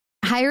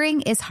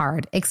Hiring is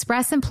hard.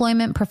 Express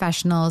Employment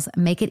professionals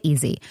make it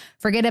easy.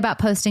 Forget about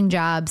posting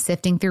jobs,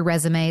 sifting through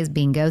resumes,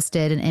 being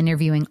ghosted, and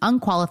interviewing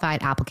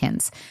unqualified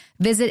applicants.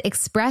 Visit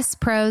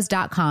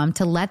expresspros.com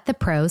to let the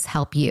pros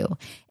help you.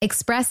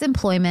 Express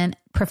Employment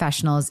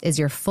Professionals is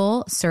your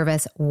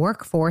full-service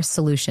workforce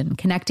solution,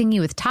 connecting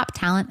you with top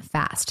talent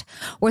fast.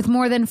 With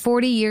more than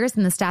 40 years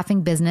in the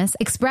staffing business,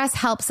 Express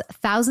helps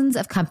thousands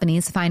of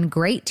companies find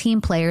great team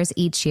players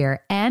each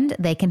year, and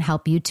they can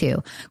help you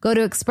too. Go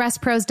to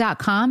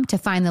expresspros.com to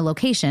find the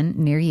location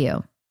near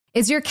you.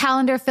 Is your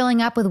calendar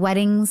filling up with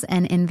weddings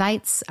and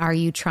invites? Are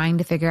you trying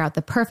to figure out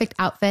the perfect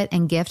outfit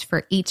and gift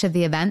for each of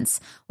the events?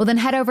 Well, then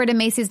head over to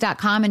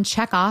Macy's.com and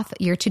check off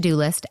your to-do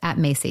list at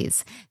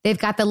Macy's. They've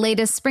got the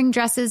latest spring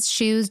dresses,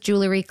 shoes,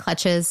 jewelry,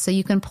 clutches, so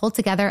you can pull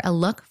together a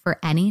look for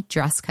any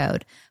dress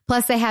code.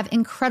 Plus, they have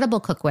incredible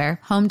cookware,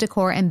 home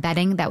decor, and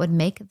bedding that would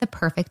make the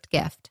perfect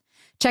gift.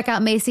 Check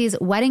out Macy's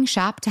Wedding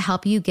Shop to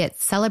help you get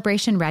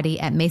celebration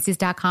ready at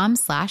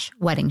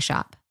Macy's.com/wedding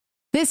shop.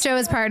 This show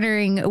is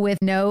partnering with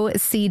No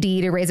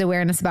CD to raise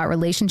awareness about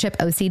relationship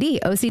OCD.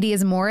 OCD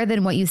is more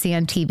than what you see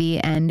on TV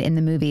and in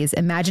the movies.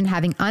 Imagine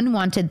having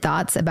unwanted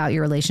thoughts about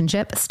your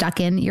relationship stuck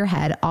in your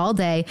head all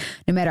day,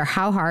 no matter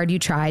how hard you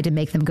try to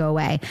make them go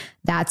away.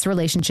 That's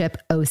relationship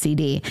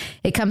OCD.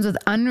 It comes with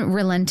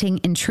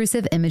unrelenting,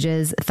 intrusive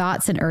images,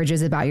 thoughts, and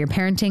urges about your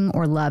parenting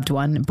or loved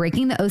one.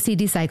 Breaking the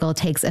OCD cycle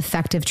takes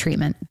effective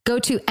treatment. Go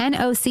to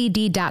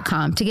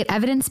nocd.com to get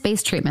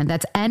evidence-based treatment.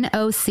 That's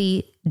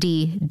nocd.com.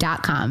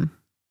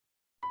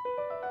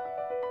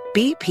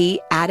 BP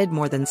added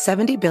more than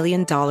 $70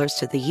 billion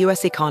to the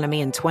U.S.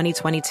 economy in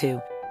 2022.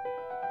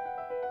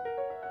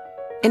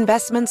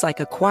 Investments like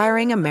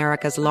acquiring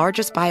America's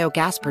largest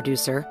biogas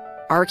producer,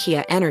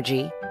 Archaea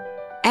Energy,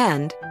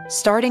 and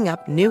starting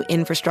up new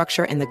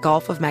infrastructure in the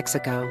Gulf of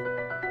Mexico.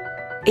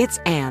 It's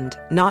and,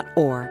 not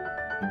or.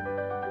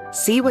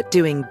 See what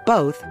doing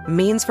both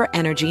means for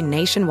energy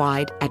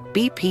nationwide at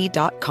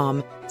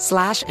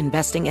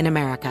bp.com/investing in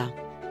America.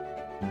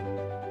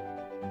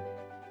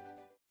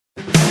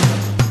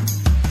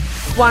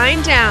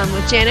 Wind Down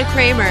with Jana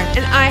Kramer,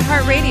 an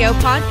iHeartRadio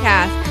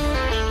podcast.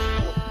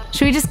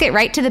 Should we just get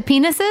right to the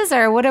penises,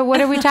 or what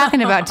are we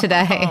talking about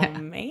today? Oh,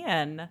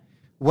 man.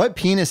 What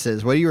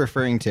penises? What are you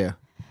referring to?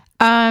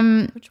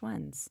 Which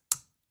ones?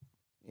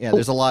 Yeah,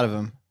 there's a lot of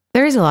them.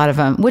 There is a lot of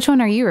them. Which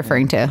one are you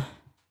referring to?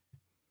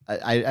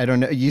 I don't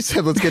know. You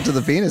said let's get to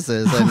the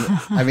penises. And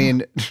I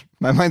mean,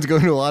 my mind's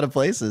going to a lot of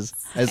places.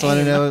 I just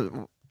want to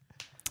know.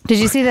 Did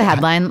you see the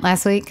headline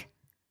last week?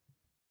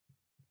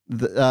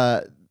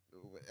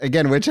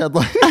 Again, which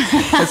headline?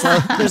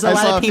 There's a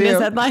lot of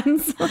penis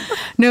headlines.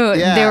 No,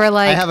 Yeah, they were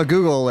like, I have a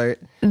Google alert.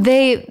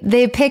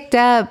 They picked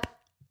up.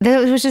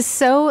 It was just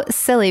so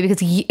silly because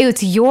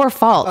it's your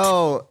fault.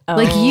 Oh,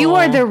 like you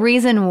are the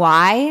reason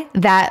why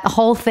that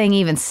whole thing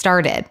even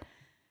started.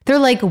 They're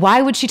like,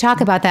 why would she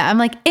talk about that? I'm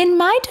like, in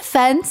my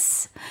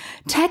defense,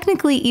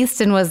 technically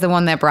Easton was the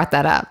one that brought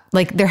that up.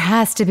 Like there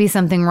has to be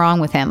something wrong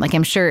with him. Like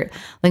I'm sure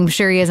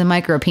he has a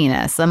micro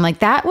penis. I'm like,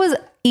 that was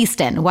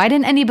Easton. Why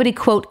didn't anybody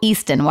quote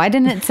Easton? Why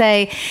didn't it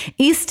say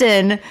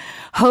Easton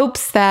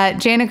hopes that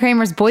Jana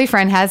Kramer's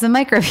boyfriend has a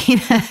micro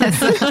penis?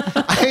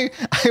 I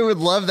would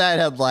love that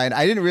headline.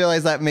 I didn't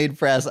realize that made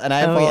press, and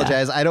I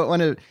apologize. Yeah. I don't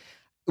want to.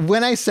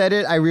 When I said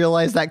it, I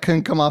realized that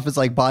couldn't come off as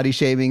like body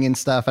shaming and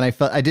stuff, and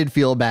I did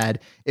feel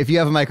bad. If you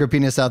have a micro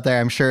penis out there,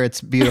 I'm sure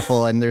it's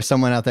beautiful, and there's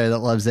someone out there that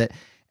loves it.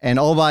 And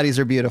all bodies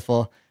are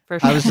beautiful.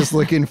 For sure. I was just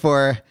looking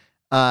for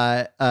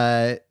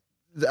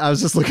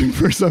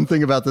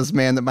something about this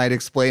man that might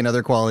explain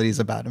other qualities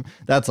about him.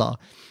 That's all.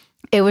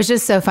 It was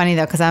just so funny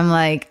though, because I'm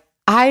like,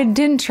 I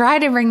didn't try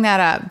to bring that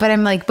up, but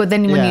I'm like, but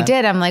then when you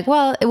did, I'm like,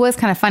 well, it was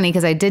kind of funny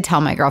because I did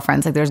tell my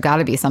girlfriends like, there's got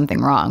to be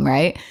something wrong,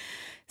 right?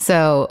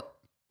 So,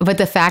 but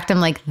the fact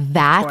I'm like,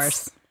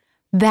 that's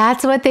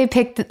what they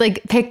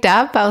picked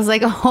up. I was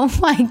like, oh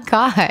my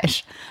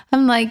gosh.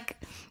 I'm like,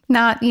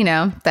 not,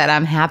 that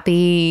I'm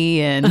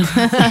happy and that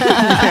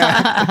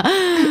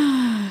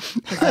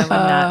would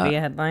not be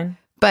a headline.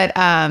 But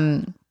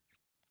wow,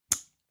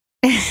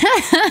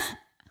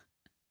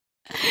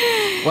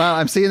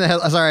 I'm seeing the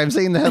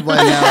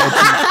headline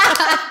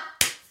now.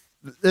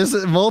 There's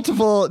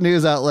multiple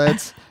news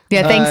outlets.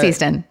 Yeah, thanks,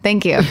 Easton.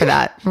 Thank you for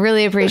that.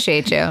 Really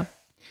appreciate you.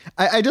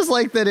 I just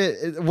like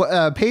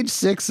that page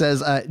 6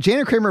 says,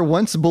 Jana Kramer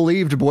once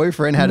believed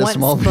boyfriend had a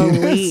small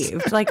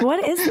penis. Like,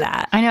 what is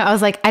that? I know. I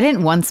was like, I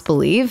didn't once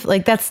believe.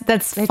 Like, that's they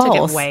false.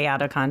 Took it way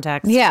out of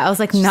context. Yeah, I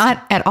was like,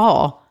 not at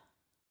all.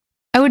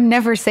 I would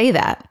never say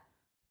that.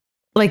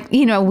 Like,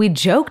 we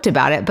joked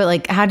about it, but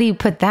like, how do you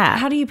put that?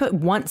 How do you put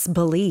once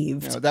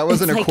believed? No, that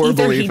wasn't a core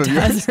belief of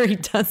yours. Either he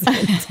does or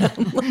he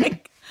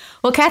doesn't.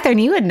 Well, Catherine,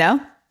 you would know.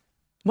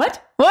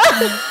 What?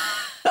 I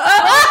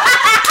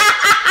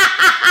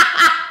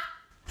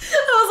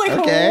was like,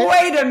 okay.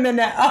 Wait a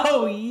minute.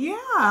 Oh,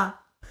 yeah.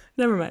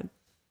 Never mind.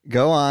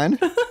 Go on.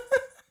 I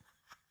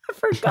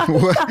forgot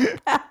about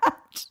that.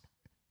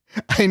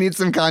 I need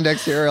some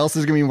context here or else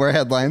there's going to be more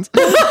headlines.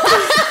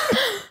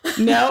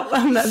 Nope,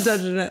 I'm not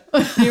touching it.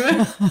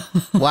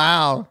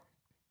 Wow.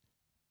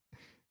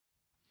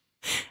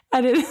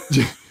 I didn't.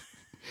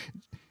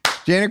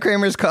 Jana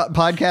Kramer's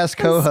podcast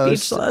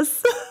co-host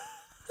Speechless.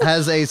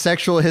 has a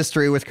sexual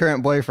history with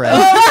current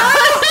boyfriend.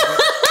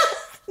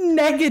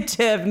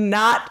 Negative,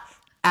 not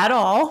at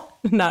all.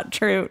 Not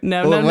true.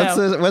 No. What's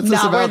this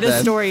not about where this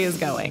then? story is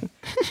going.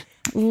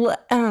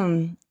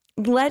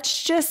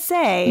 Let's just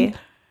say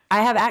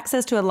I have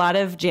access to a lot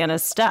of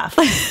Jana's stuff.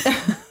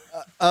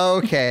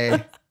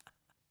 Okay.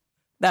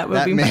 That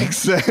That makes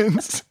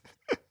sense.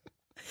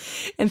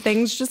 And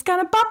things just kind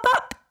of pop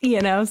up,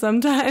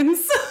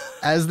 sometimes.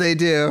 As they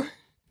do.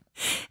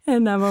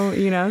 And I'm,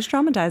 I was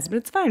traumatized, but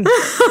it's fine.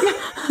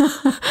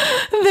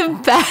 The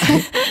best.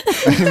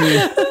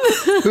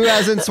 Who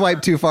hasn't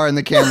swiped too far in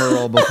the camera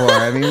roll before?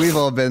 I mean, we've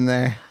all been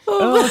there.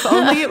 Oh, if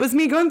only it was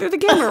me going through the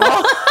camera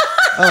roll.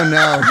 Oh,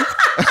 no.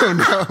 Oh,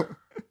 no.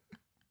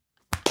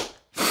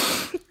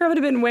 I would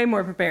have been way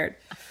more prepared.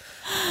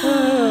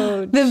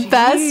 Oh, The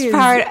best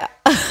part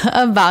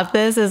about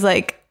this is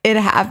like it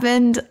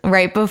happened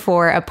right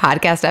before a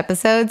podcast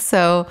episode.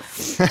 So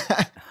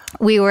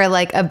we were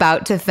like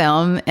about to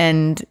film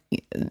and,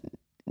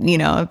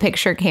 a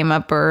picture came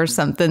up or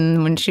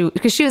something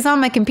because she was on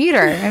my computer.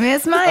 I mean,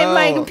 it's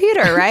my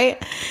computer,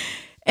 right?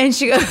 And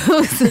she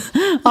goes,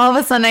 all of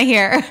a sudden I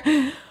hear,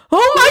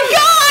 oh my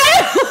God!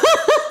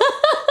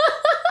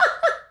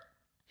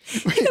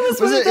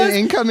 Was it an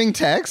incoming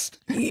text?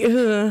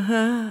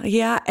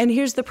 Yeah. And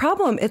here's the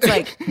problem. It's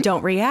like,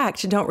 don't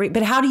react.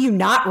 But how do you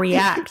not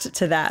react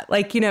to that?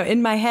 Like,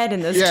 in my head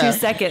in those 2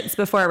 seconds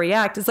before I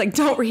react, it's like,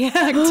 don't react.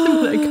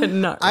 But I could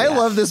not react. I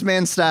love this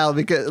man's style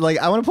because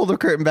I want to pull the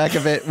curtain back a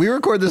bit. We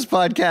record this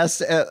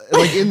podcast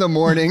in the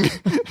morning.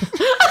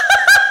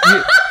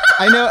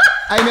 I know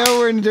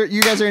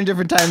you guys are in a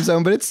different time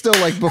zone, but it's still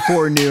like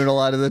before noon a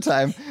lot of the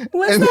time.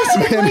 What's and that?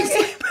 this man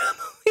is,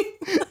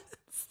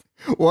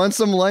 want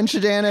some lunch,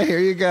 Jana? Here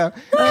you go.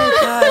 Oh,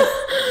 God.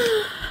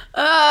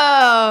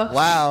 Oh.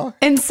 Wow.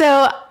 And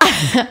so,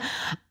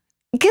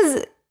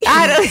 because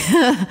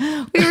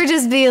we were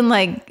just being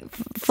like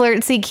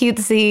flirty,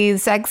 cutesy,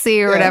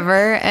 sexy or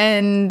whatever.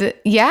 And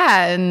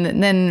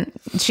and then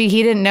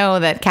he didn't know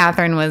that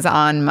Catherine was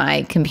on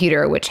my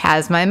computer, which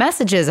has my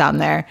messages on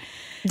there.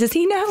 Does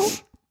he know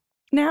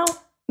now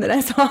that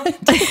I saw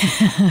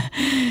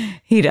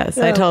it? He does.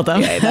 I told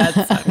him. Okay,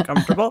 that's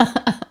uncomfortable.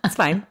 It's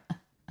fine.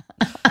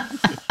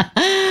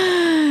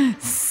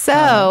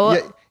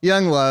 So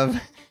young love.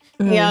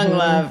 young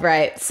love,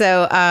 right?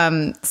 So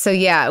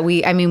yeah,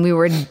 we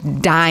were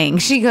dying.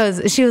 She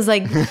was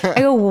like,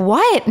 I go,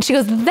 what? And she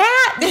goes,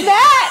 that.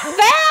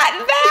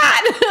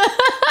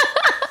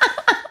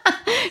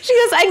 She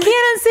goes, I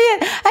can't unsee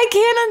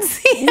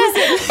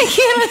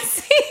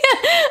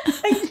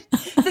it.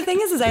 The thing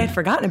is I had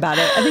forgotten about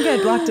it. I think I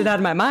had blocked it out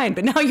of my mind,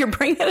 but now you're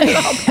bringing it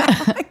all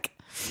back.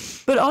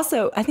 But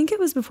also, I think it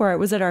was before. It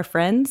was at our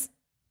friends'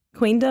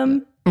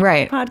 Queendom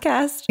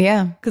podcast.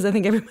 Yeah. Because I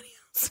think everybody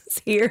else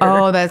was here.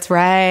 Oh, that's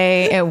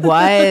right. It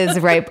was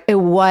ripe. It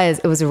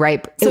was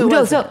ripe. So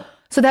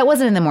that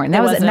wasn't in the morning.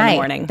 That was at night.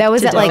 Morning, that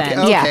was at like,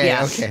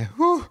 Okay.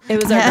 Whew.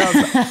 It was our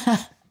girls.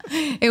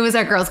 It was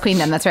our girls'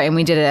 Queendom. That's right. And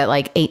we did it at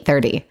like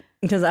 8:30.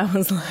 Because I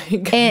was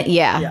like.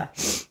 Yeah.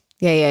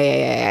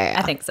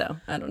 I think so.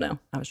 I don't know.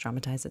 I was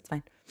traumatized. It's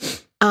fine.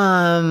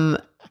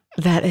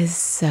 That is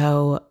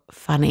so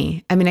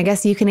funny. I mean, I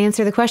guess you can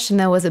answer the question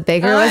though. Was it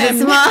big or was it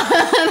small?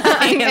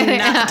 I am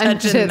not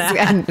touching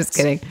that. I'm just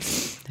kidding.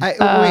 Wait,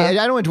 I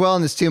don't want to dwell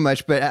on this too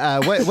much,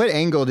 but what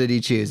angle did he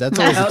choose? That's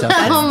always a tough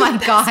one. Oh my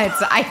God.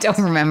 I don't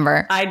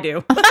remember. I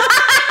do.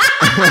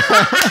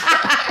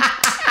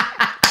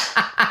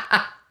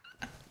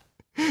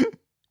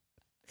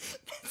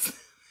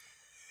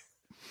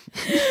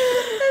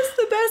 That's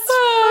the best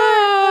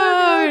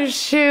Oh,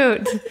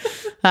 shoot.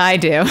 I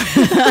do.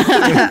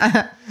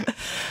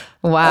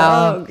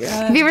 Wow. Oh, God.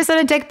 Have you ever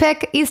sent a dick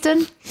pic,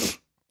 Easton?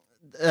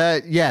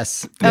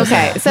 Yes.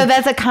 Okay. So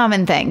that's a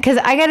common thing. Because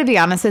I got to be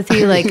honest with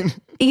you, like,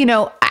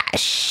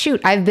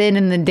 I've been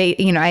in the date,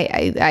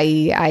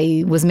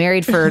 I was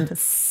married for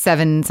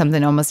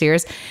 7-something almost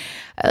years.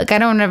 Like,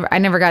 I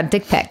never got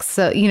dick pics.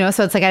 So,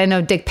 so it's like, I didn't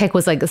know dick pic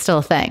was like still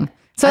a thing.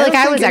 So like,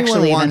 I was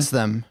actually wants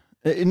them.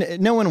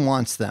 No one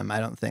wants them, I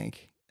don't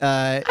think.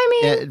 I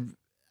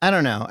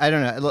don't know.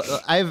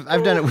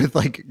 I've done it with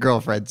like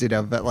girlfriends,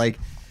 but like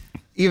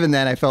even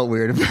then I felt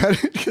weird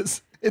about it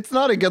because it's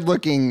not a good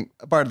looking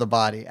part of the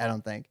body, I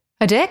don't think.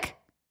 A dick?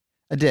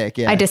 A dick,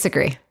 yeah. I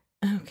disagree.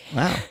 Okay.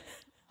 Wow.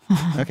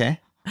 Okay.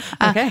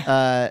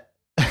 Okay.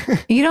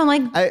 You don't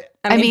like,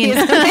 I mean,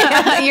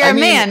 you're a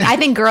man. I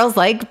think girls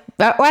like,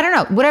 I don't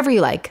know, whatever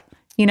you like.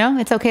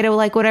 It's okay to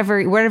like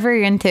whatever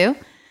you're into.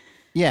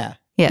 Yeah.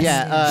 Yes.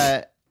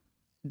 Yeah.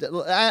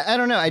 I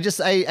don't know. I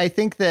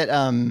think that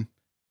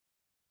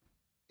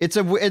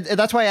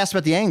that's why I asked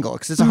about the angle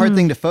because it's a hard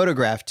thing to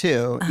photograph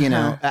too.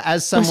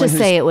 As someone let's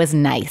just say it was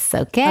nice.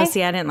 Okay. Oh,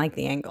 see, I didn't like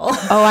the angle.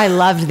 Oh, I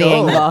loved the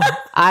angle.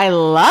 I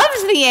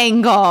loved the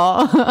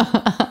angle.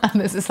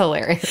 This is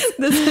hilarious.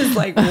 This is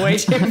like way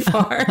too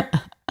far.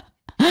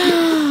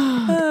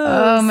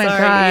 Oh my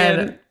God.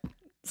 Ian.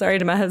 Sorry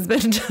to my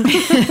husband.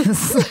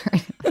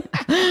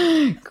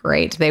 Sorry.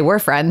 Great. They were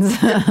friends.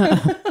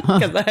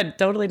 Because I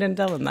totally didn't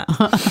tell him that.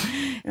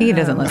 He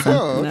doesn't listen.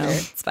 Oh, No, okay.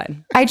 it's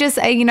fine.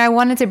 I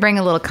wanted to bring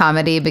a little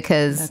comedy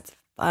because That's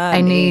funny.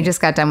 I knew you just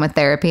got done with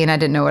therapy and I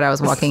didn't know what I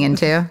was walking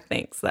into.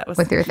 Thanks. That was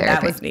With your That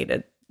therapy. was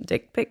needed.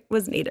 Dick pic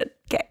was needed.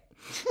 Okay.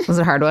 Was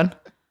it a hard one?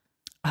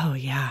 Oh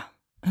yeah,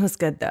 it was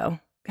good though.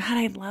 God,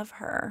 I love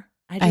her.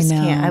 I just know.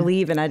 can't. I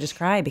leave and I just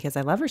cry because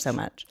I love her so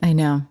much. I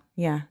know.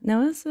 Yeah.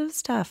 No, it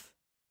was tough.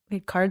 We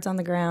had cards on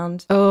the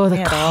ground. Oh, the We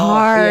had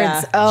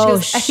cards. Oh,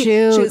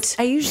 shoot.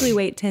 I usually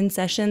wait 10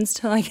 sessions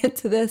till I get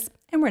to this,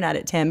 and we're not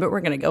at 10, but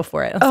we're going to go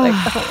for it. I was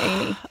like,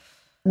 oh, Amy.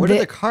 What are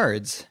the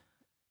cards?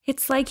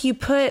 It's like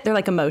they're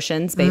like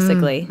emotions,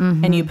 basically.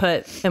 And you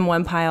put in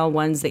one pile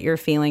ones that you're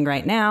feeling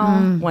right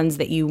now, ones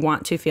that you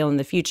want to feel in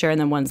the future, and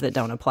then ones that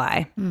don't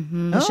apply.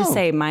 Let's just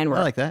say mine were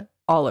I like that.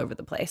 all over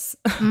the place.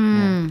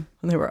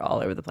 They were all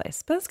over the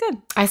place, but it's good.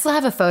 I still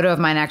have a photo of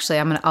mine. Actually,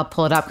 I'll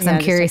pull it up because Yeah, I'm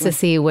just curious like to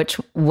see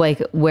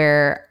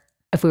where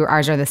if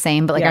ours are the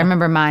same. But like, I Yeah.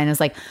 remember mine was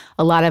like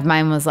a lot of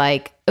mine was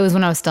like, it was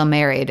when I was still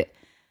married.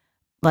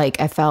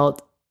 Like I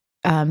felt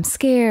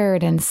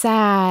scared and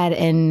sad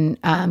and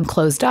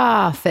closed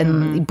off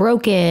and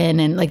broken.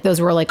 And like, those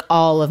were like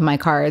all of my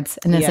cards.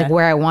 And it's Yeah. like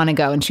where I want to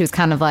go. And she was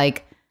kind of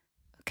like,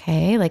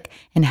 okay, like,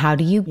 and how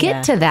do you get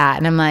Yeah. to that?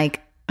 And I'm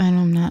like,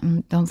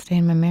 don't stay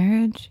in my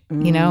marriage,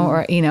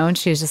 and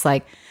she was just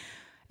like,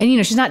 and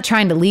she's not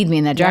trying to lead me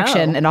in that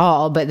direction No. at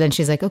all. But then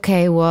she's like,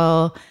 okay,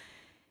 well,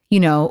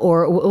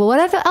 or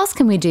what else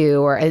can we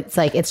do? Or it's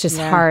like, it's just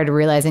hard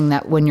realizing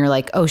that when you're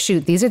like, oh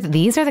shoot, these are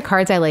the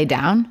cards I laid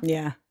down.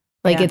 Yeah.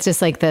 Like, Yeah. it's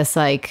just like this,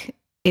 like,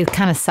 it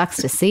kind of sucks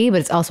to see, but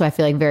it's also, I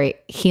feel like very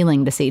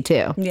healing to see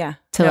too, Yeah.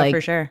 to No, like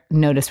for sure.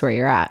 notice where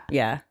you're at.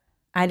 Yeah.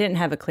 I didn't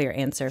have a clear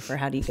answer for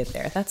how do you get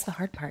there. That's the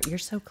hard part. You're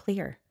so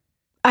clear.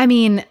 I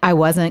mean, I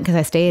wasn't because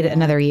I stayed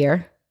another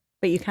year.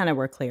 But you kind of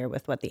were clear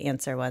with what the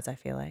answer was, I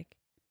feel like.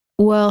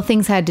 Well,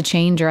 things had to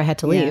change or I had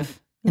to Yeah. leave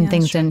and Yeah,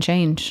 things sure. didn't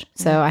change.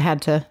 So I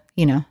had to,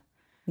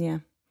 Yeah.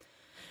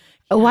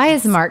 Why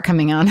is Mark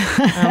coming on?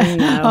 Oh,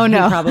 no. Oh,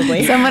 no. He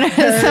probably. Someone,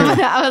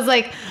 I was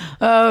like,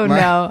 oh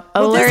no,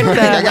 alert I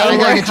the. gotta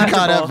get you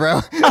caught up,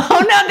 bro.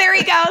 Oh no, there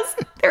he goes.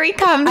 There he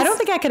comes. I don't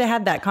think I could have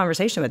had that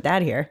conversation with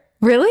Dad here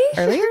Really?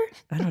 earlier.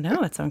 I don't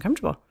know. It's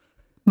uncomfortable.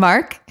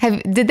 Mark,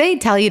 did they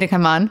tell you to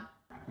come on?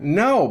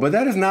 No, but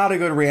that is not a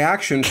good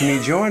reaction to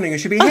me joining. It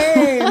should be,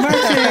 hey,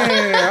 Mark's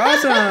here.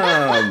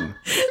 Awesome.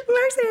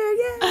 Mark's here.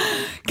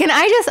 Yeah. Can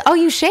I just,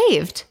 you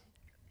shaved.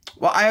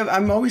 Well,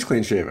 I'm always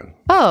clean shaven.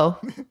 Oh,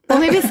 well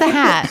maybe it's the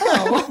hat.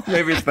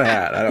 Maybe it's the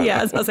hat. I don't Yeah, I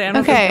know. was about to say, I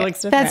don't think it Okay,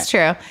 looks different. that's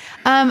true.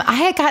 I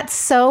had got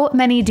so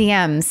many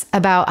DMs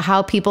about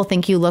how people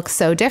think you look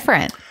so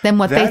different than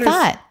what That they is-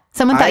 thought.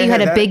 Someone thought I you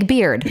had had a that- big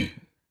beard.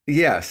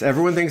 Yes,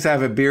 everyone thinks I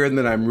have a beard and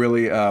that I'm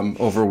really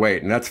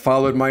overweight. And that's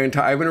followed my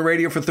entire... I've been in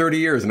radio for 30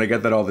 years and I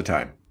get that all the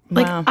time.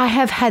 Like I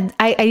have had,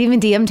 I even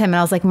DM'd him and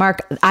I was like, Mark,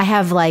 I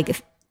have like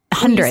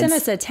hundreds. You sent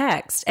us a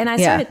text, and I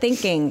started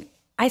thinking,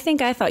 I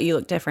think I thought you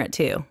looked different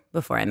too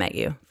before I met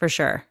you, for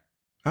sure.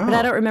 But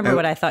I don't remember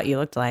what I thought you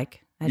looked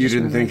like. You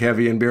didn't think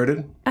heavy and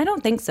bearded? I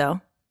don't think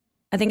so.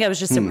 I think I was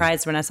just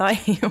surprised when I saw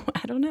you.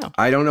 I don't know.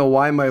 I don't know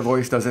why my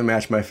voice doesn't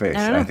match my face.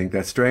 I don't know. I think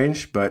that's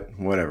strange, but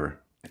whatever.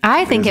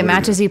 I think it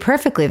matches you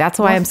perfectly. That's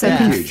why I'm so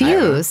thank you,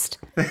 confused.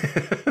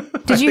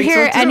 Did you think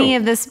hear so, too. any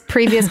of this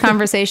previous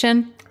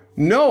conversation?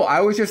 No, I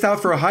was just out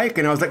for a hike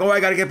and I was like, I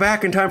got to get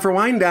back in time for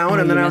wind down.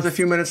 And then I was a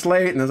few minutes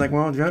late and I was like,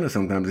 well, Jenna's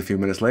sometimes a few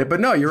minutes late. But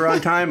no, you're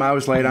on time. I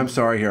was late. I'm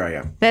sorry. Here I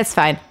am. That's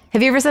fine.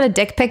 Have you ever sent a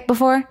dick pic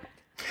before?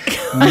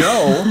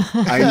 No,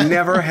 I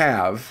never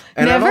have.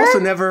 And Never? I've also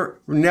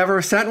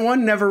never sent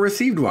one, never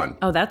received one.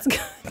 Oh, that's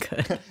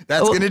good.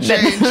 That's gonna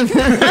change.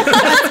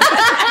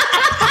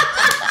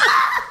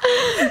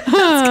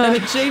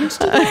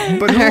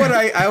 But who would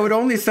I would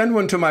only send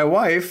one to my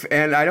wife,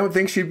 and I don't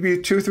think she'd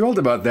be too thrilled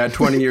about that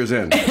 20 years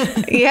in.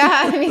 Yeah,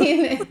 I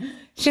mean,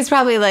 she's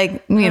probably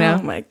like,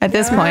 my at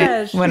this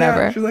gosh. point,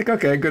 whatever. Yeah, she's like,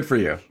 okay, good for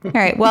you. All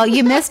right. Well,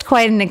 you missed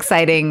quite an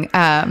exciting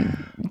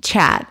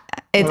chat.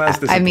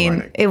 that's I mean,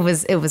 disappointing.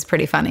 it was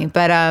pretty funny,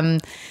 but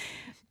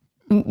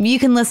you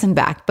can listen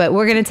back. But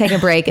we're going to take a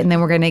break, and then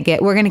we're going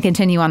to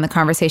continue on the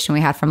conversation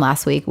we had from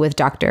last week with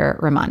Dr.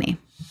 Ramani.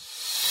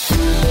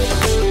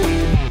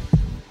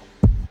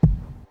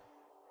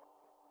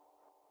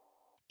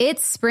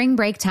 It's spring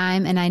break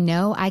time, and I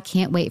know I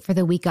can't wait for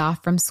the week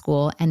off from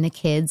school and the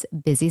kids'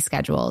 busy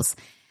schedules.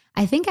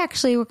 I think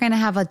actually we're going to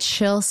have a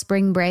chill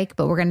spring break,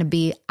 but we're going to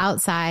be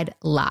outside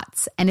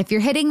lots. And if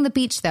you're hitting the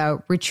beach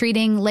though,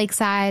 retreating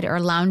lakeside or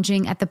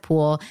lounging at the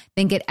pool,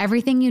 then get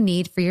everything you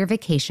need for your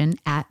vacation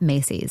at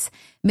Macy's.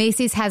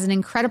 Macy's has an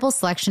incredible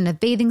selection of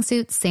bathing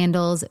suits,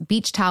 sandals,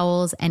 beach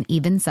towels, and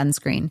even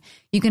sunscreen.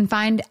 You can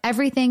find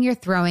everything you're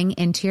throwing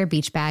into your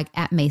beach bag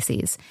at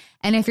Macy's.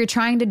 And if you're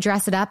trying to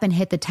dress it up and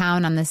hit the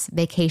town on this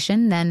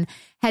vacation, then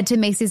head to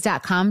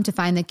Macy's.com to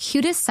find the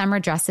cutest summer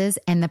dresses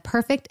and the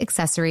perfect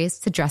accessories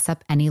to dress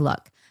up any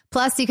look.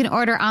 Plus, you can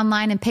order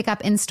online and pick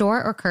up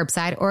in-store or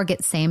curbside or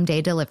get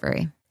same-day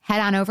delivery. Head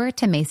on over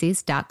to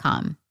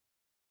Macy's.com.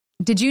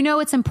 Did you know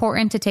it's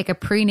important to take a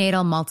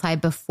prenatal multi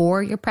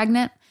before you're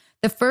pregnant?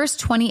 The first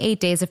 28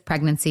 days of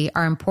pregnancy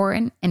are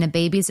important in a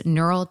baby's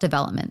neural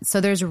development, so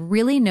there's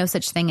really no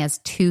such thing as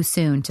too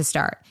soon to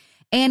start.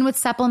 And with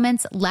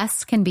supplements,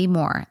 less can be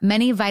more.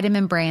 Many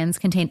vitamin brands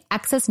contain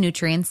excess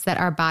nutrients that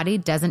our body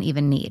doesn't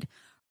even need.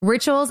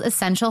 Ritual's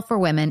Essential for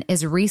Women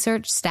is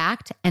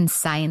research-stacked and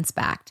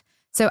science-backed.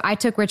 So I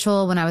took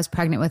Ritual when I was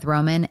pregnant with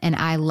Roman, and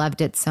I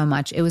loved it so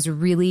much. It was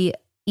really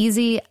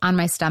easy on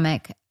my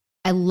stomach.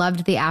 I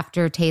loved the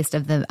aftertaste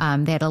of they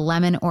had a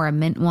lemon or a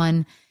mint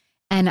one.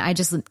 And I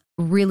just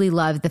really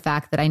loved the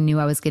fact that I knew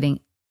I was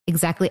getting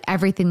exactly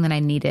everything that I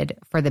needed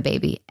for the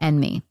baby and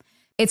me.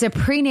 It's a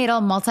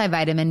prenatal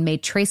multivitamin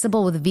made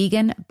traceable with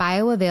vegan,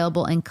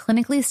 bioavailable, and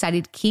clinically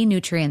studied key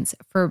nutrients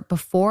for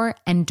before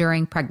and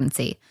during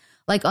pregnancy,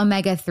 like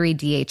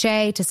omega-3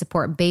 DHA to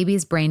support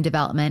baby's brain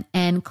development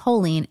and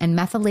choline and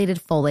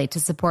methylated folate to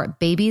support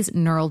baby's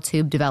neural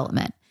tube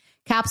development.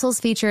 Capsules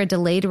feature a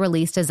delayed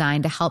release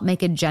design to help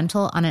make it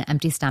gentle on an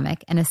empty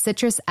stomach and a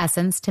citrus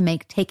essence to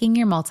make taking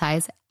your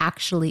multis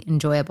actually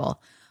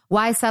enjoyable.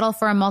 Why settle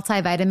for a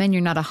multivitamin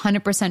you're not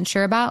 100%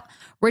 sure about?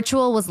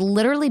 Ritual was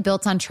literally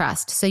built on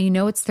trust, so you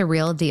know it's the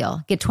real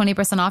deal. Get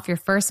 20% off your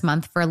first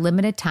month for a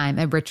limited time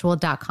at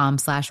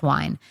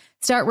ritual.com/wine.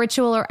 Start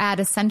Ritual or add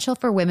Essential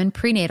for Women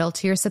Prenatal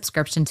to your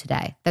subscription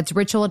today. That's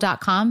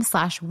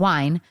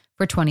ritual.com/wine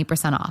for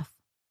 20% off.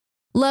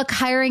 Look,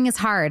 hiring is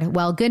hard.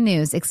 Well, good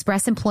news.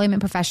 Express Employment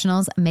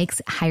Professionals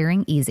makes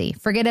hiring easy.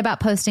 Forget about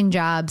posting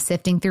jobs,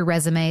 sifting through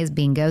resumes,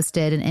 being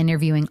ghosted, and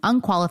interviewing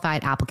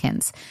unqualified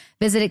applicants.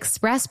 Visit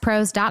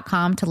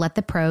expresspros.com to let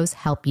the pros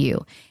help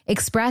you.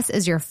 Express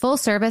is your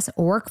full-service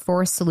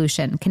workforce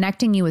solution,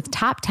 connecting you with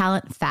top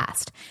talent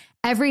fast.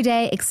 Every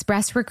day,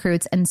 Express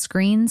recruits and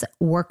screens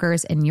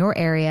workers in your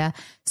area,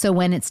 so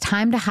when it's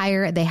time to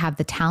hire, they have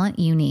the talent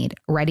you need,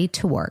 ready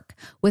to work.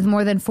 With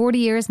more than 40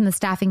 years in the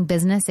staffing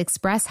business,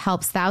 Express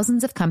helps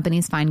thousands of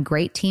companies find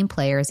great team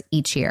players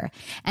each year,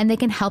 and they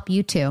can help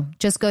you too.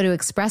 Just go to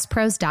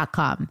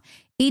expresspros.com.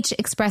 Each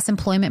Express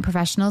Employment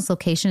Professionals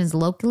location is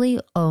locally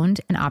owned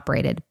and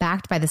operated,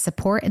 backed by the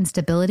support and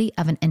stability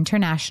of an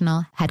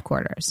international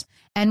headquarters.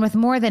 And with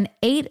more than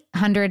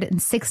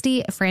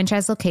 860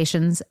 franchise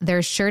locations,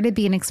 there's sure to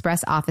be an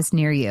Express office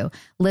near you.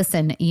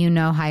 Listen, you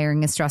know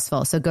hiring is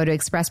stressful, so go to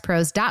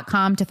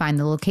expresspros.com to find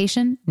the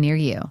location near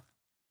you.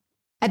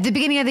 At the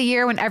beginning of the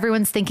year, when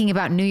everyone's thinking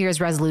about New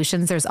Year's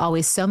resolutions, there's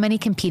always so many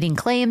competing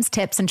claims,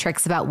 tips, and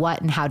tricks about what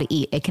and how to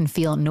eat. It can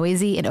feel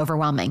noisy and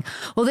overwhelming.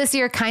 Well, this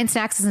year, Kind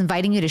Snacks is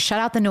inviting you to shut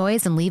out the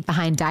noise and leave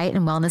behind diet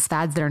and wellness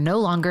fads that are no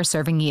longer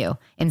serving you.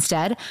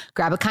 Instead,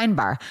 grab a Kind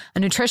Bar, a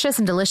nutritious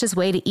and delicious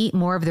way to eat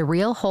more of the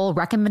real, whole,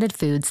 recommended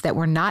foods that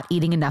we're not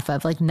eating enough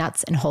of, like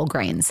nuts and whole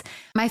grains.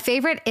 My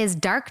favorite is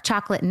dark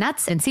chocolate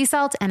nuts and sea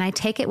salt, and I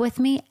take it with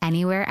me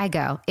anywhere I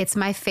go. It's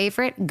my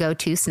favorite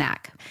go-to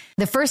snack.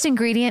 The first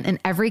ingredient in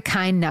every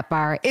Kind nut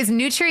bar is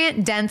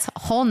nutrient-dense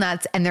whole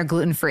nuts, and they're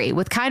gluten-free.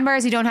 With Kind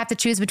bars, you don't have to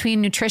choose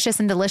between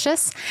nutritious and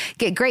delicious.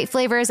 Get great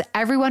flavors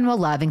everyone will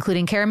love,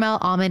 including caramel,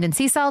 almond, and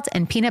sea salt,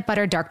 and peanut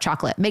butter dark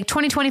chocolate. Make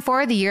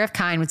 2024 the year of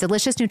Kind with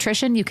delicious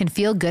nutrition you can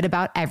feel good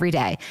about every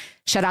day.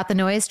 Shut out the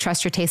noise,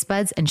 trust your taste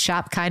buds, and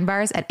shop Kind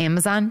bars at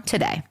Amazon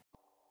today.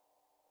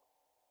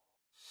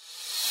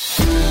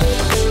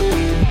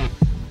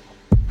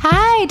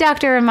 Hi,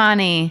 Dr.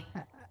 Ramani.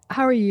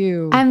 How are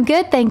you? I'm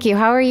good, thank you.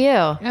 How are you?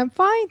 I'm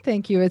fine,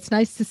 thank you. It's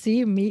nice to see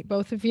you, meet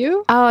both of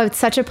you. Oh, it's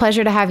such a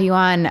pleasure to have you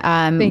on.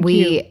 Thank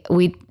you.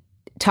 We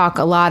talk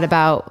a lot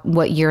about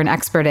what you're an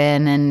expert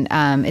in,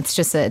 and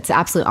it's an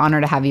absolute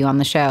honor to have you on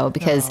the show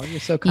because you're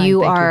so kind.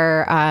 you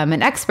are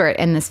an expert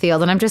in this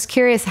field. And I'm just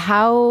curious,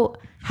 how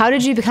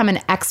did you become an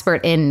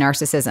expert in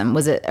narcissism?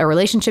 Was it a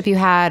relationship you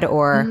had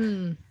or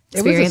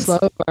It was a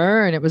slow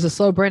burn. It was a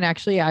slow burn.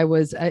 Actually, I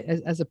was,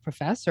 as a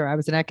professor, I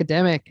was an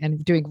academic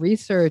and doing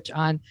research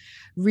on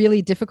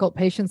really difficult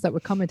patients that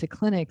would come into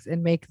clinics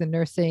and make the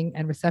nursing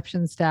and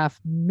reception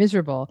staff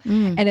miserable.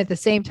 And at the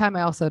same time,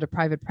 I also had a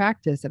private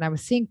practice, and I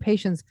was seeing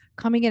patients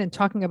coming in and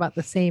talking about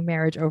the same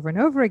marriage over and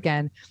over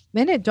again.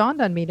 Then it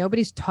dawned on me,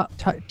 nobody's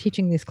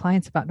teaching these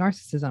clients about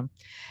narcissism,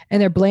 and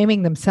they're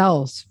blaming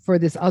themselves for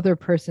this other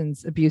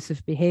person's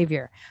abusive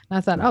behavior. And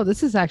I thought, oh,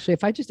 this is actually,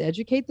 if I just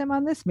educate them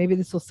on this, maybe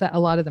this will set a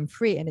lot of them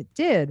free. And it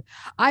did.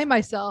 I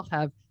myself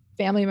have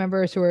family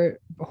members who are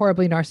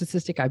horribly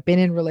narcissistic. I've been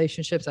in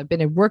relationships. I've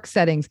been in work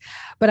settings,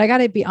 but I got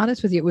to be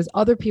honest with you. It was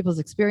other people's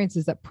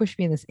experiences that pushed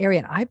me in this area.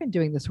 And I've been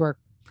doing this work,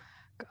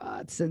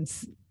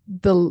 since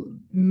the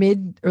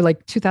mid or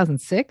like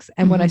 2006.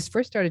 And when I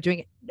first started doing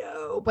it,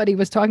 nobody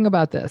was talking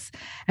about this.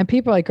 And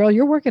people are like, girl,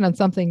 you're working on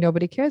something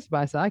nobody cares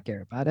about. I said, I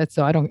care about it.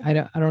 So I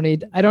don't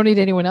need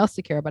anyone else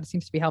to care about it. It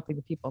seems to be helping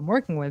the people I'm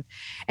working with.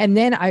 And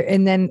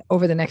then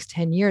over the next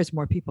 10 years,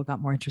 more people got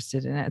more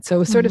interested in it. So it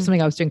was sort of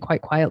something I was doing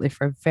quite quietly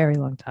for a very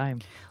long time.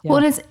 Yeah. Well,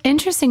 and it's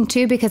interesting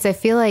too, because I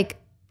feel like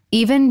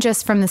even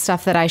just from the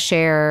stuff that I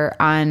share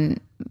on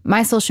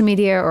my social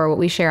media or what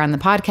we share on the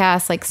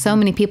podcast, like so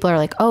many people are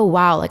like, oh,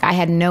 wow, like I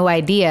had no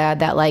idea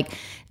that like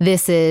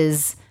this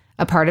is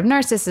a part of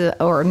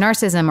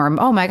narcissism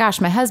or, oh my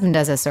gosh, my husband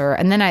does this.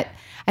 And then I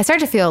start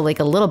to feel like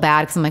a little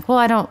bad because I'm like, well,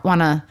 I don't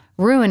want to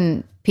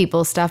ruin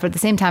people's stuff. But at the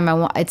same time,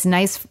 it's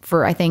nice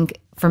I think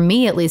for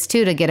me at least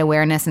too, to get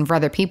awareness and for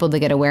other people to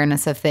get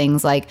awareness of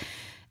things. Like,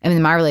 I mean,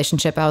 in my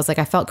relationship, I was like,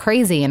 I felt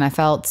crazy and I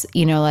felt,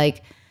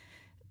 like,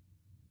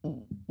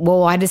 well,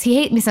 why does he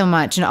hate me so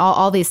much? And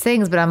all these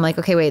things. But I'm like,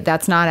 okay, wait,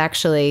 that's not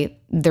actually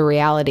the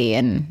reality.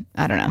 And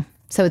I don't know.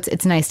 So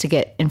it's nice to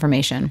get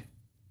information.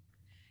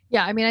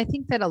 Yeah. I mean, I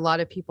think that a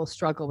lot of people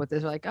struggle with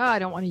this. They're like, oh, I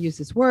don't want to use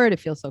this word. It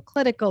feels so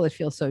clinical. It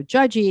feels so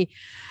judgy.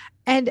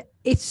 And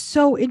it's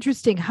so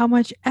interesting how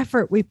much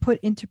effort we put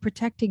into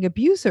protecting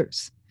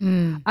abusers.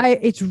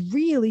 It's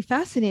really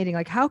fascinating.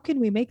 Like, how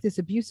can we make this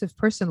abusive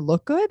person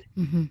look good?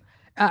 Mm-hmm.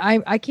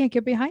 I can't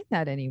get behind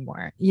that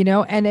anymore,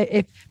 and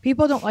if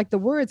people don't like the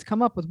words,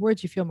 come up with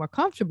words you feel more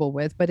comfortable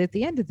with. But at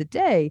the end of the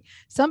day,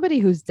 somebody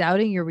who's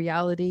doubting your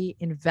reality,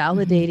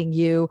 invalidating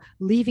you,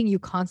 leaving you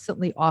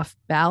constantly off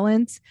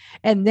balance,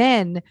 and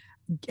then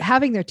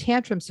having their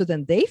tantrums so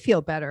then they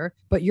feel better,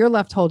 but you're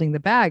left holding the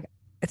bag.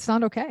 It's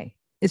not okay.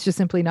 It's just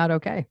simply not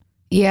okay.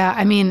 Yeah.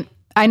 I mean,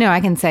 I know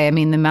I can say,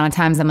 the amount of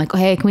times I'm like, oh,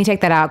 hey, can we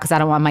take that out? Because I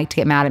don't want Mike to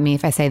get mad at me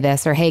if I say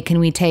this, or hey, can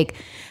we take,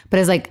 but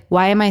it's like,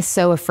 why am I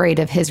so afraid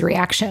of his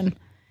reaction?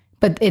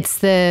 But it's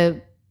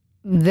that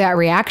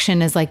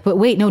reaction is like, but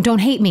wait, no, don't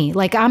hate me.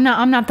 Like, I'm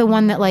not the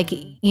one that like,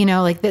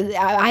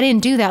 I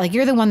didn't do that. Like,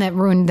 you're the one that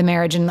ruined the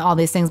marriage and all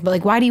these things, but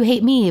like, why do you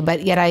hate me?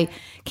 But yet I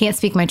can't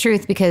speak my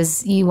truth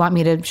because you want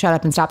me to shut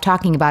up and stop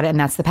talking about it. And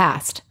that's the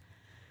past.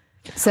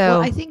 So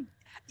well, I think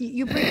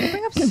you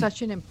bring up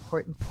such an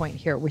important point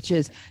here, which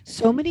is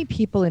so many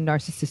people in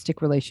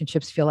narcissistic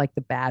relationships feel like the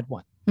bad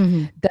one,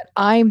 that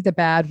I'm the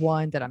bad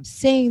one, that I'm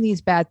saying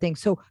these bad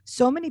things.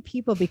 So many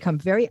people become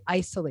very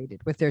isolated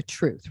with their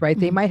truth, right?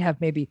 They might have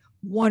maybe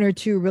one or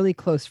two really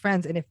close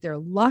friends. And if they're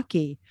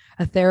lucky,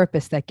 a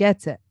therapist that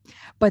gets it.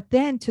 But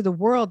then to the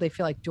world, they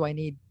feel like, do I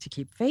need to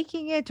keep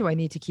faking it? Do I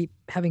need to keep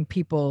having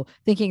people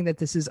thinking that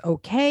this is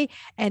okay?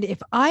 And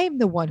if I'm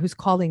the one who's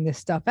calling this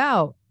stuff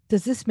out,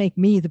 does this make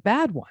me the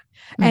bad one?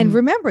 And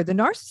remember, the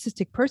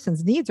narcissistic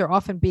person's needs are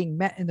often being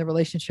met in the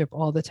relationship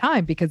all the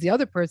time because the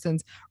other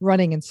person's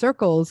running in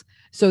circles.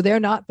 So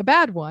they're not the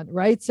bad one,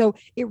 right? So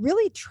it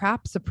really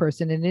traps a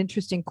person in an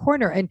interesting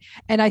corner.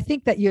 And I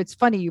think that it's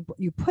funny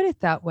you put it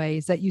that way,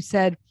 is that you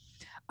said,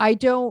 I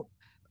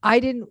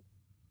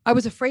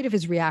was afraid of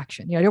his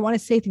reaction. I didn't want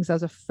to say things. I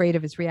was afraid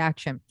of his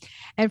reaction.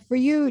 And for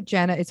you,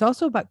 Jana, it's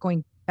also about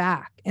going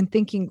back and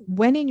thinking,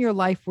 when in your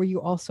life were you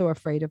also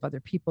afraid of other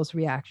people's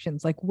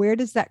reactions? Like, where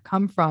does that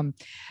come from?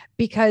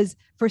 Because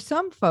for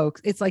some folks,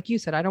 it's like you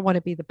said, I don't want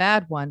to be the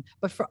bad one.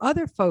 But for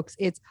other folks,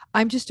 it's,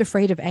 I'm just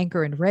afraid of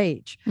anger and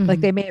rage. Like,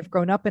 they may have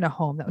grown up in a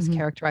home that was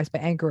characterized by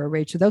anger or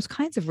rage. So those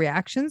kinds of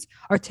reactions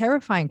are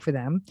terrifying for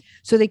them.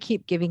 So they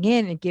keep giving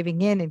in and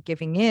giving in and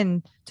giving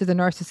in to the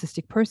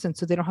narcissistic person,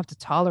 so they don't have to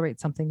tolerate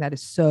something that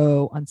is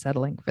so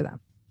unsettling for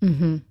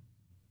them.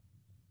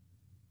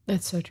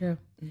 That's so true.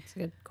 That's a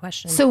good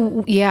question.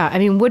 So, yeah,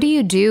 what do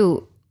you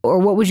do, or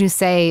what would you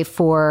say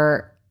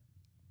for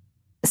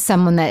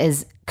someone that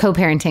is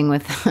co-parenting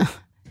with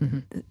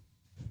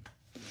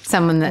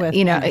someone that,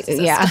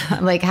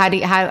 with like,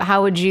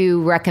 how would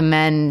you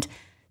recommend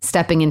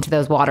stepping into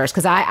those waters?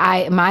 Because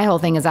my whole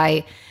thing is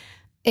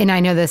and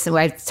I know this,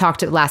 I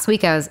talked last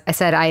week, I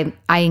said I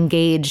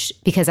engage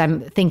because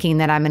I'm thinking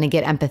that I'm going to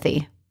get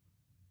empathy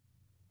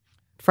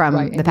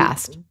from the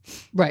past.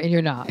 Right. And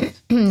you're not.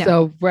 No.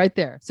 So right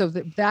there. So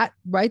that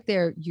right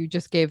there, you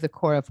just gave the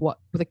core of what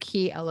the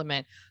key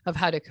element of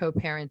how to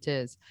co-parent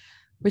is,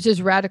 which is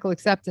radical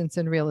acceptance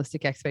and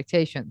realistic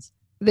expectations.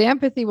 The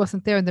empathy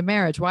wasn't there in the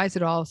marriage. Why is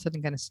it all of a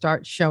sudden going to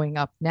start showing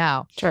up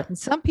now? Sure. And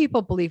some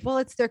people believe, well,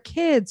 it's their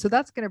kids, so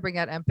that's going to bring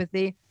out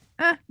empathy.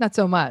 Not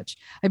so much.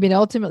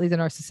 Ultimately, the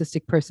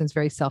narcissistic person is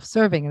very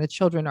self-serving, and the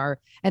children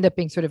end up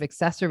being sort of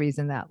accessories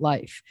in that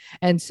life.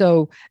 And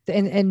so,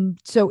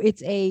 so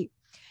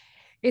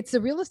it's a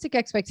realistic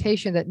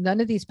expectation that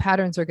none of these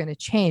patterns are going to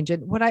change.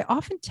 And what I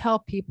often tell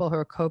people who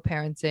are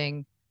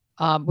co-parenting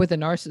with a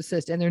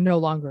narcissist and they're no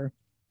longer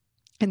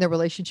in the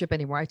relationship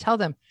anymore, I tell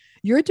them,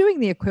 you're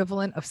doing the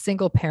equivalent of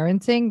single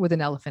parenting with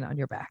an elephant on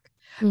your back,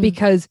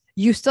 because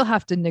you still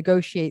have to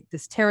negotiate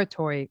this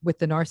territory with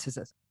the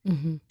narcissist.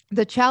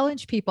 The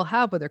challenge people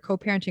have when they're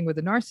co-parenting with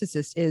a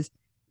narcissist is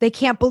they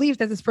can't believe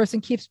that this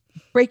person keeps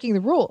breaking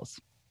the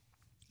rules.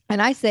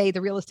 And I say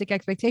the realistic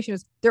expectation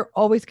is they're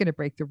always going to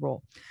break the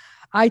rule.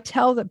 I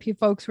tell that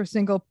folks who are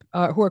single,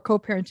 who are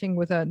co-parenting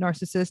with a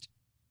narcissist,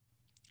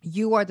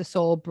 you are the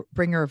sole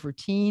bringer of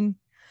routine,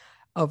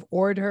 of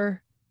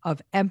order, of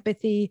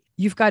empathy.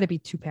 You've got to be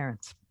two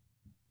parents,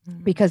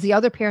 because the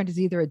other parent is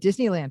either a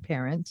Disneyland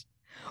parent,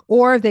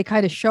 or they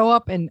kind of show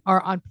up and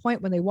are on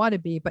point when they want to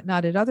be, but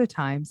not at other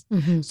times.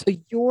 So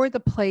you're the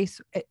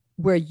place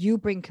where you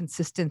bring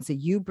consistency,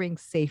 you bring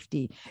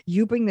safety,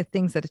 you bring the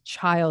things that a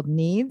child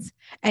needs.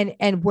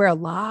 And where a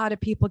lot of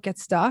people get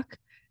stuck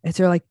is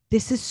they're like,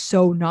 this is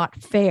so not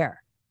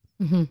fair.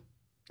 Okay.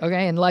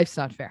 And life's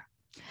not fair.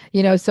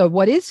 So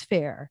what is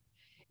fair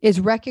is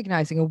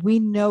recognizing, and we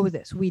know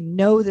this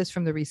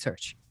from the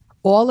research,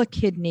 all a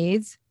kid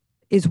needs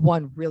is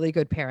one really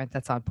good parent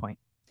that's on point.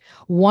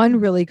 One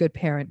really good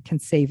parent can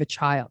save a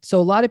child. So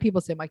a lot of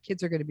people say, my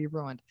kids are going to be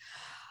ruined.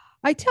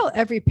 I tell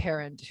every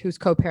parent who's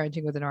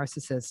co-parenting with a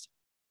narcissist,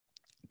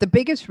 the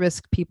biggest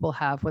risk people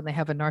have when they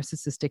have a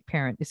narcissistic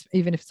parent,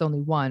 even if it's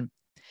only one,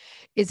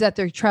 is that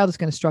their child is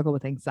going to struggle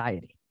with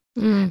anxiety.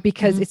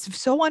 Because it's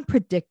so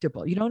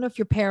unpredictable. You don't know if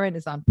your parent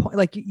is on point.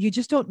 Like you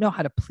just don't know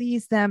how to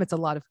please them. It's a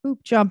lot of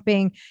hoop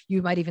jumping.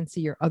 You might even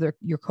see your other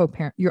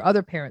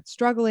parent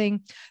struggling.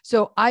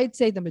 So I'd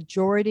say the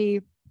majority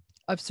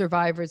of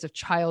survivors of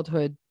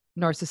childhood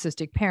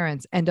narcissistic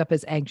parents end up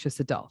as anxious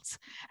adults,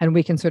 and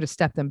we can sort of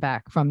step them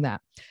back from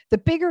that. The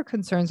bigger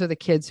concerns are the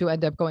kids who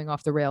end up going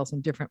off the rails in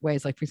different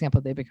ways. Like, for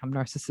example, they become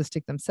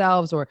narcissistic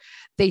themselves, or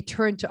they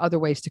turn to other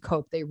ways to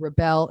cope. They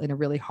rebel in a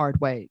really hard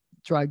way.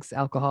 Drugs,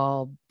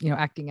 alcohol,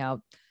 acting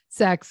out,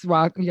 sex,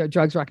 rock,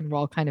 drugs, rock and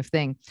roll kind of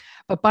thing.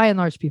 But by and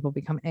large, people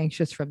become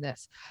anxious from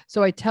this.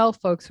 So I tell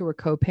folks who are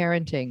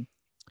co-parenting,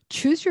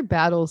 choose your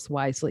battles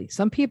wisely.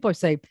 Some people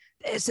say,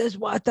 this is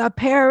what the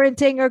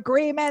parenting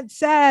agreement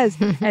says.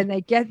 And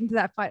they get into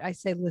that fight. I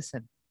say,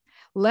 listen,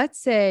 let's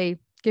say,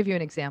 give you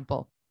an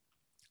example.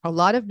 A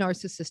lot of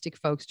narcissistic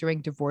folks during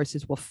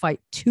divorces will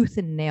fight tooth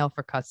and nail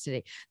for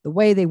custody, the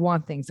way they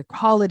want things, the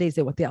holidays,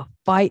 they'll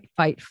fight.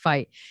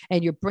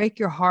 And you break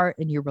your heart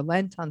and you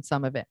relent on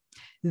some of it.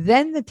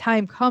 Then the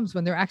time comes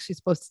when they're actually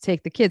supposed to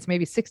take the kids,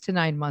 maybe 6 to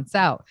 9 months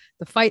out.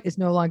 The fight is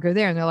no longer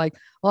there. And they're like,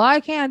 well, I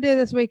can't do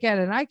this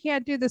weekend and I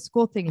can't do this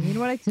school thing. And you know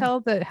what I tell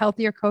the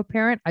healthier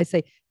co-parent? I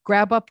say,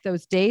 grab up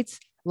those dates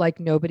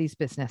like nobody's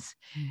business.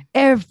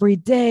 Every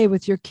day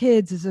with your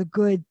kids is a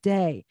good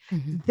day.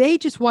 They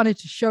just wanted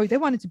to show you, they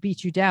wanted to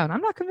beat you down. I'm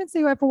not convinced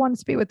they ever wanted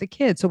to be with the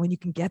kids. So when you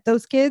can get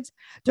those kids,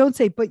 don't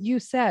say, but you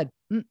said,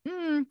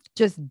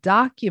 just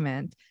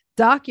document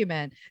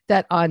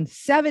that on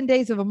 7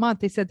 days of a month,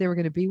 they said they were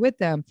going to be with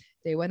them.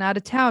 They went out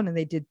of town and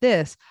they did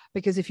this.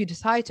 Because if you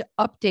decide to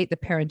update the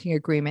parenting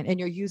agreement and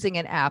you're using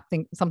an app,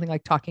 something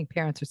like Talking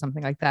Parents or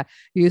something like that,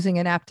 you're using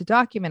an app to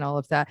document all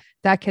of that,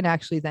 that can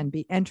actually then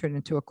be entered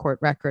into a court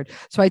record.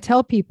 So I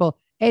tell people,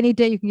 any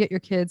day you can get your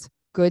kids,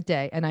 good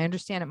day. And I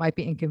understand it might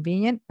be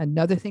inconvenient.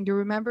 Another thing to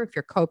remember, if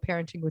you're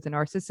co-parenting with a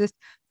narcissist,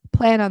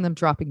 plan on them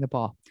dropping the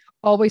ball.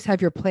 Always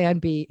have your plan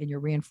B and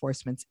your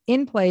reinforcements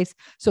in place.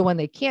 So when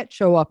they can't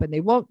show up and they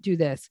won't do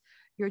this,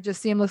 you're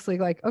just seamlessly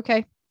like,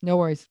 okay, no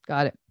worries.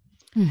 Got it.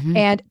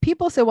 And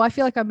people say, well, I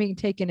feel like I'm being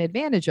taken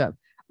advantage of.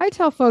 I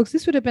tell folks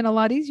this would have been a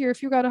lot easier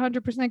if you got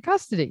 100%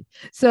 custody.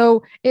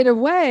 So in a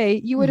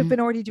way, you would have been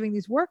already doing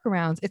these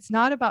workarounds. It's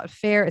not about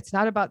fair. It's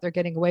not about they're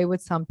getting away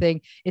with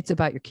something. It's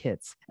about your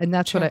kids. And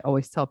that's what I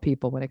always tell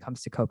people when it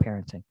comes to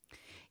co-parenting.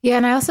 Yeah.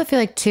 And I also feel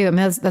like too, I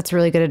mean, that's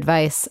really good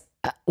advice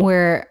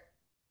where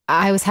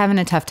I was having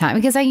a tough time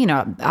because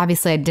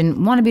obviously I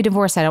didn't want to be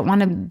divorced. I don't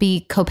want to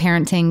be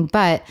co-parenting,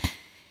 but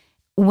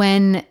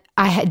when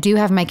I do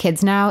have my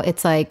kids now,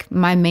 it's like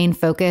my main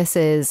focus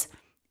is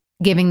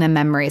giving them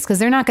memories because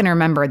they're not going to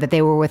remember that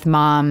they were with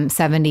mom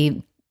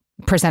 70%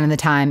 of the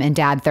time and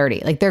dad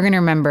 30. Like they're going to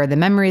remember the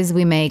memories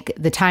we make,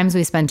 the times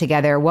we spend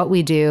together, what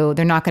we do.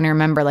 They're not going to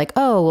remember like,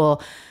 oh,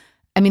 well,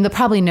 I mean, they'll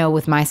probably know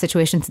with my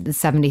situation, the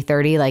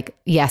 70-30, like,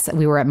 yes,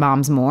 we were at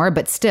mom's more,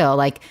 but still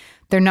like,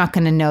 they're not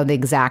going to know the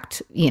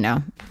exact,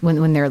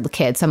 when they're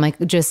kids. So I'm like,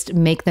 just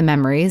make the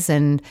memories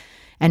and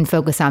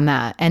focus on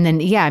that. And then,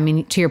 yeah, I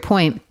mean, to your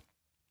point,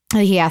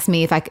 he asked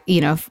me if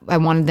if I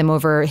wanted them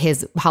over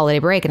his holiday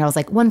break. And I was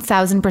like,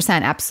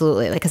 1000%,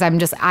 absolutely. Like, cause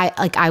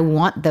I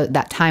want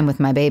that time with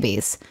my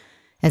babies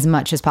as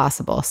much as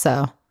possible.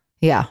 So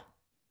yeah,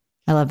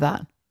 I love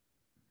that.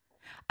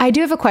 I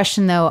do have a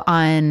question though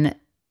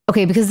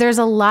okay, because there's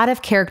a lot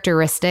of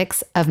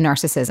characteristics of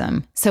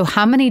narcissism. So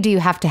how many do you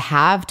have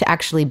to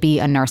actually be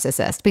a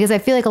narcissist? Because I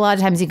feel like a lot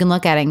of times you can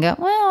look at it and go,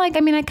 well, I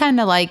kind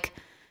of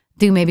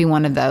do maybe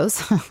one of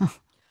those.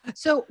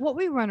 So what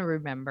we want to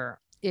remember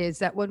is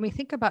that when we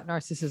think about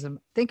narcissism,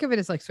 think of it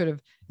as like sort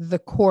of the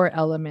core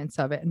elements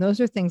of it. And those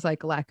are things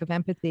like lack of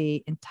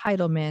empathy,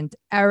 entitlement,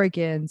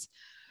 arrogance,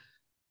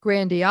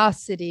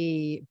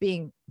 grandiosity,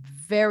 being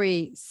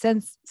very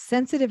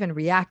sensitive and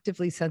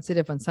reactively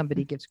sensitive when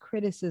somebody gives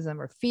criticism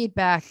or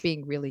feedback,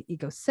 being really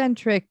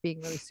egocentric,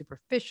 being really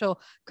superficial,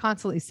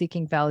 constantly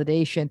seeking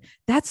validation.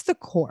 That's the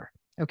core.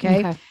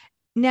 Okay.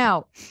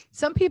 Now,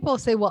 some people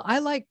say, well, I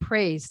like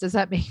praise. Does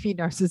that make me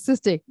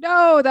narcissistic?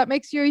 No, that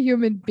makes you a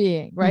human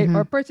being, right? Or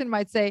a person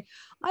might say,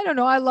 I don't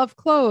know, I love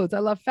clothes. I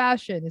love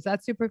fashion. Is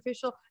that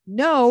superficial?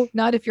 No,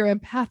 not if you're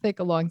empathic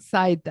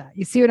alongside that.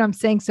 You see what I'm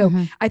saying? So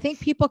I think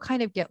people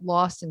kind of get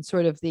lost in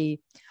sort of the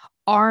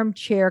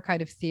armchair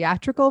kind of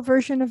theatrical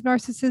version of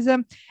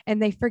narcissism.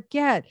 And they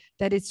forget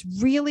that it's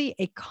really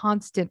a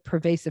constant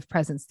pervasive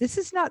presence. This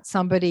is not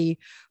somebody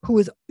who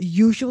is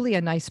usually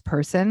a nice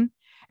person.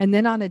 And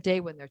then on a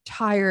day when they're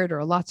tired or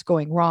a lot's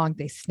going wrong,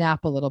 they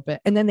snap a little bit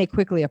and then they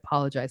quickly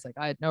apologize. Like,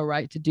 I had no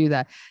right to do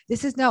that.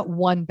 This is not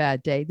one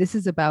bad day. This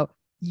is about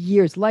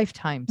years,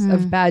 lifetimes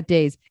of bad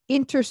days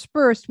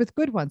interspersed with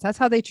good ones. That's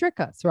how they trick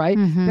us, right?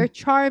 They're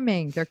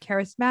charming, they're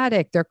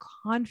charismatic, they're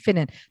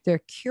confident,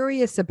 they're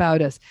curious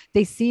about us.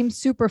 They seem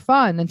super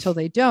fun until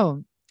they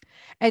don't.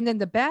 And then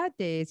the bad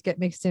days get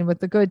mixed in with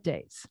the good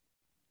days.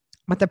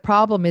 But the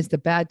problem is the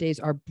bad days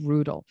are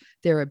brutal.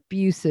 They're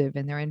abusive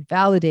and they're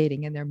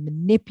invalidating and they're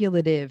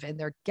manipulative and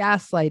they're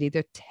gaslighting.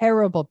 They're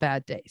terrible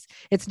bad days.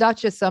 It's not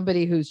just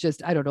somebody who's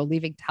just, I don't know,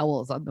 leaving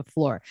towels on the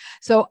floor.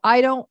 So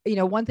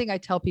one thing I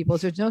tell people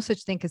is there's no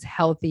such thing as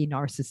healthy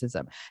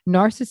narcissism.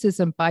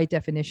 Narcissism by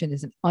definition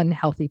is an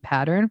unhealthy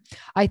pattern.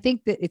 I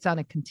think that it's on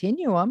a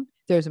continuum.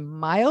 There's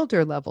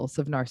milder levels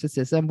of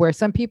narcissism where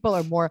some people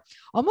are more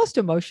almost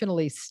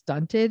emotionally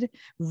stunted,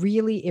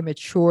 really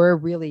immature,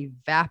 really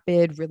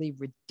vapid, really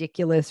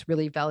ridiculous,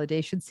 really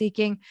validation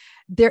seeking.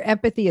 Their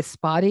empathy is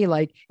spotty.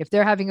 Like if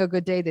they're having a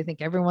good day, they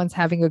think everyone's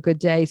having a good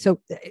day. So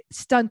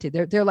stunted.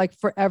 They're like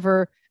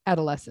forever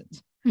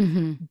adolescents.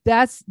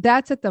 That's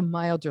at the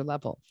milder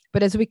level.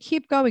 But as we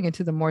keep going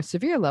into the more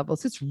severe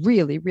levels, it's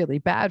really, really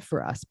bad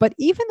for us. But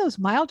even those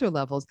milder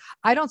levels,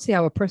 I don't see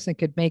how a person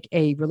could make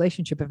a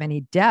relationship of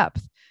any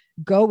depth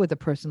go with a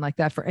person like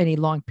that for any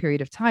long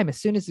period of time.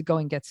 As soon as the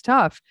going gets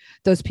tough,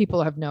 those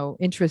people have no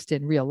interest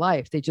in real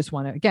life. They just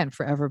want to, again,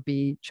 forever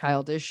be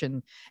childish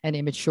and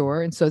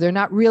immature. And so they're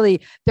not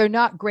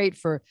great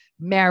for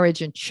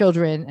marriage and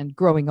children and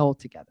growing old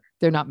together.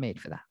 They're not made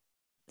for that.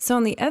 So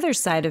on the other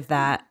side of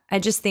that, I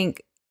just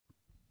think,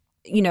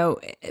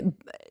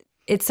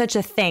 it's such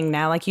a thing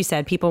now. Like you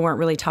said, people weren't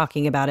really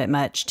talking about it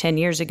much 10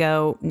 years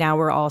ago. Now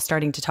we're all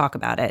starting to talk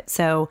about it.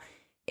 So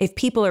if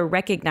people are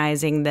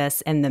recognizing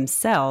this in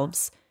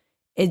themselves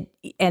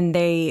and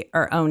they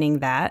are owning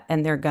that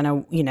and they're going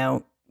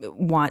to,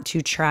 want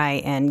to try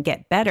and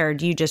get better,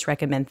 do you just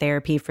recommend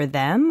therapy for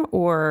them?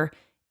 Or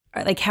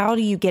like, how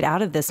do you get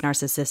out of this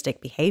narcissistic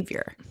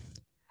behavior?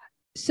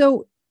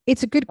 So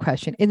it's a good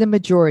question. In the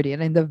majority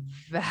and in the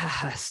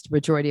vast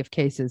majority of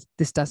cases,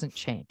 this doesn't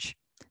change.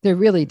 There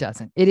really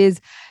doesn't. It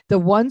is the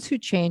ones who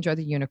change are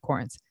the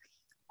unicorns.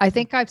 I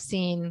think I've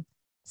seen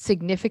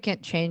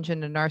significant change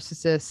in a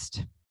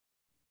narcissist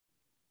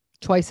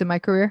twice in my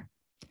career.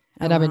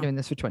 And I've been doing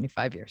this for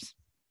 25 years.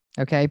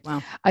 Okay.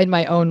 Wow. In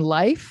my own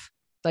life,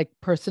 like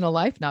personal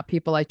life, not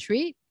people I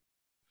treat,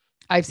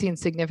 I've seen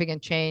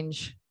significant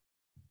change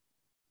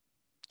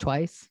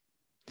twice.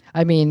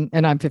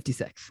 And I'm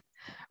 56.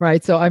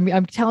 Right. So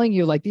I'm telling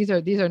you, like, these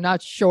are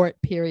not short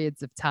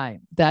periods of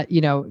time that,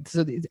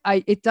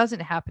 it doesn't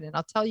happen. And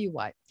I'll tell you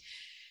why.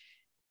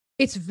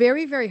 It's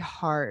very, very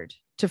hard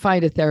to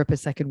find a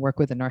therapist that can work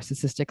with a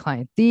narcissistic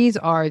client. These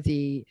are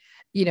the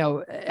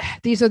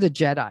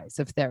Jedis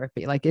of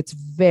therapy. Like it's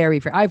very,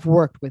 very, I've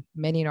worked with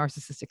many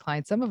narcissistic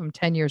clients, some of them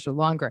 10 years or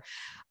longer.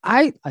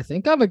 I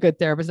think I'm a good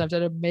therapist. I've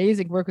done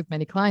amazing work with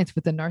many clients.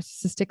 With the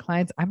narcissistic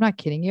clients, I'm not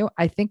kidding you.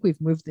 I think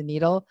we've moved the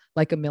needle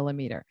like a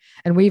millimeter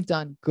and we've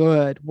done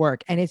good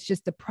work. And it's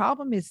just, the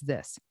problem is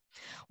this: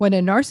 when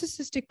a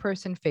narcissistic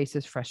person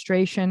faces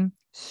frustration,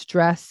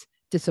 stress,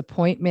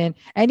 disappointment,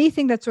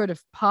 anything that sort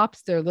of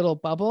pops their little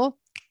bubble,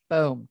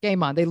 boom,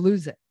 game on, they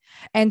lose it.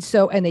 And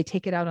they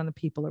take it out on the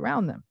people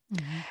around them.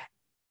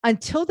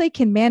 Until they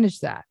can manage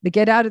that, they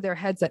get out of their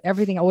heads that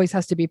everything always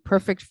has to be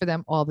perfect for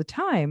them all the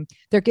time,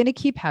 they're going to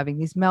keep having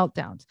these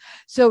meltdowns.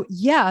 So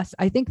yes,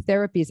 I think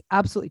therapy is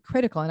absolutely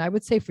critical. And I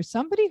would say for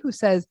somebody who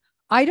says,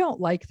 I don't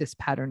like this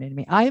pattern in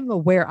me, I am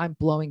aware I'm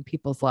blowing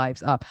people's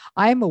lives up,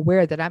 I am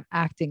aware that I'm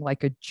acting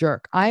like a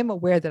jerk, I am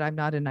aware that I'm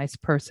not a nice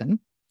person.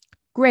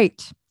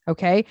 Great.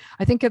 Okay.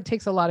 I think it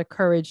takes a lot of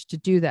courage to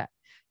do that.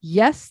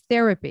 Yes,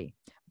 therapy,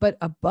 but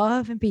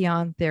above and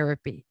beyond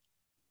therapy,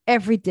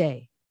 every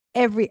day,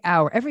 every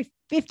hour, every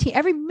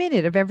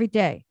minute of every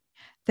day,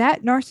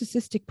 that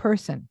narcissistic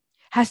person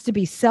has to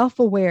be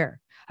self-aware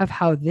of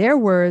how their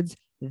words,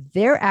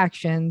 their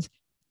actions,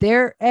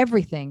 their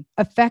everything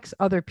affects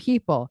other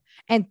people,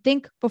 and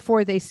think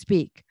before they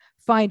speak,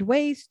 find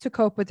ways to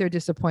cope with their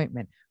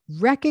disappointment,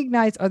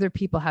 recognize other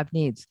people have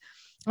needs.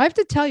 I have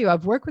to tell you,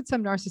 I've worked with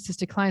some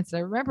narcissistic clients, and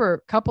I remember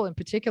a couple in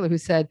particular who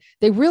said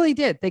they really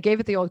did. They gave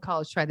it the old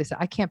college try. They said,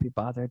 I can't be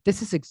bothered.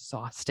 This is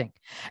exhausting.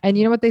 And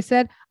you know what they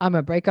said? I'm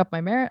going to break up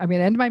my marriage. I'm going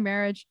to end my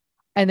marriage.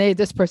 And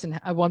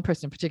one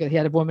person in particular, he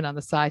had a woman on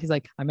the side. He's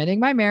like, I'm ending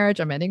my marriage.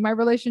 I'm ending my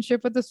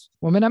relationship with this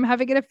woman I'm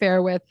having an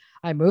affair with.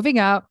 I'm moving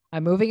out.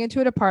 I'm moving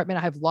into an apartment.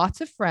 I have lots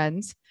of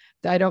friends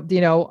that I don't,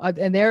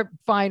 and they're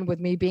fine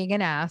with me being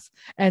an ass.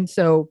 And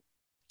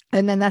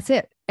then that's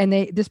it. And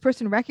this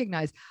person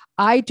recognized,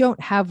 I don't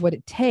have what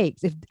it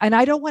takes. And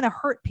I don't want to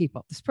hurt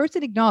people. This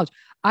person acknowledged,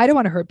 I don't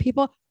want to hurt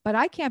people, but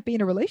I can't be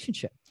in a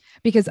relationship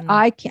because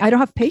I don't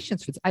have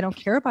patience for this. I don't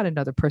care about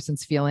another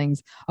person's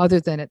feelings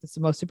other than at the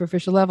most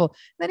superficial level.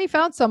 And then he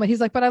found someone,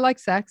 he's like, but I like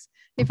sex.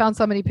 He found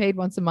someone he paid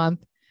once a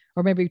month.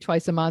 or maybe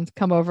twice a month,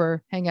 come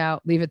over, hang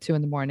out, leave at 2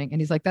 a.m. And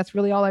he's like, that's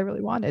really all I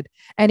really wanted.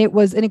 And it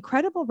was an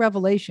incredible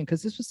revelation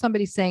because this was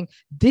somebody saying,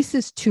 this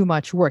is too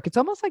much work. It's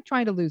almost like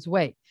trying to lose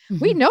weight.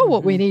 We know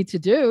what we need to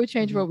do,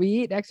 change what we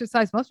eat,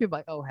 exercise. Most people are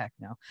like, oh, heck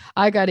no,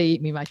 I got to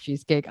eat me my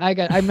cheesecake.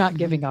 I'm not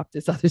giving up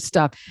this other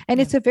stuff. And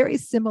it's a very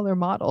similar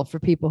model for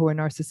people who are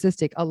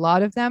narcissistic. A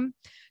lot of them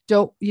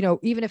don't,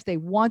 even if they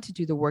want to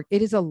do the work,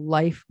 it is a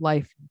life,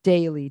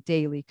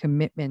 daily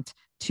commitment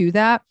to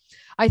that.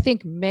 I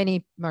think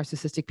many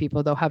narcissistic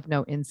people, though, have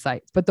no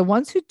insight, but the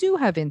ones who do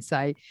have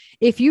insight,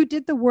 if you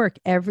did the work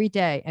every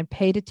day and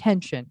paid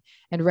attention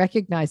and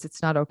recognized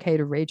it's not okay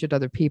to rage at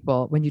other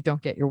people when you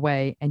don't get your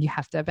way, and you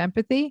have to have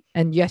empathy,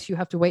 and yes, you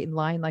have to wait in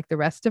line like the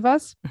rest of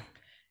us.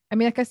 I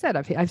mean, like I said,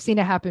 I've seen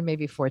it happen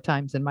maybe 4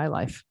 times in my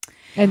life,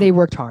 and they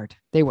worked hard.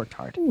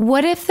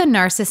 What if the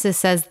narcissist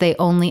says they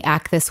only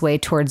act this way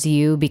towards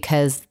you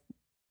because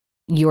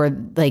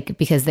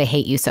because they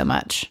hate you so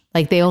much?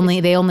 Like they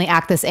only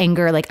act this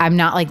anger. Like, I'm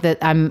not like that.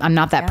 I'm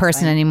not that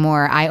person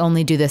anymore. I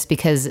only do this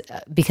because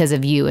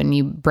of you, and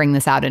you bring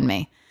this out in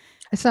me.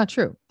 It's not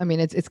true. I mean,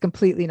 it's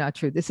completely not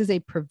true. This is a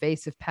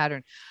pervasive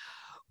pattern.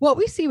 What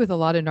we see with a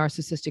lot of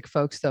narcissistic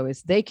folks, though,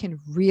 is they can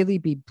really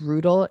be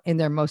brutal in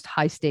their most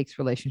high stakes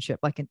relationship,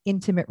 like an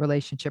intimate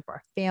relationship or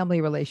a family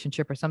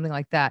relationship or something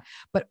like that.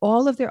 But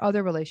all of their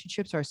other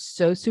relationships are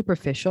so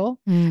superficial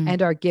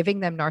and are giving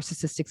them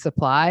narcissistic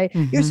supply.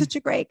 You're such a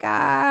great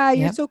guy.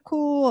 You're so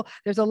cool.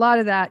 There's a lot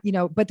of that,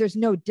 but there's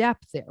no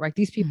depth there, right?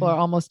 These people are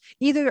almost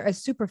either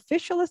as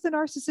superficial as the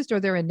narcissist,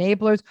 or they're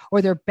enablers,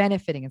 or they're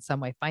benefiting in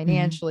some way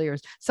financially or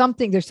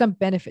something. There's some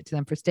benefit to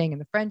them for staying in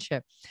the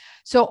friendship.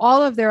 So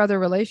all of their other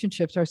relationships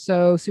are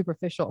so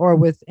superficial or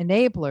with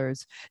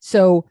enablers.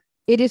 So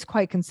it is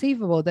quite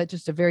conceivable that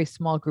just a very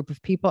small group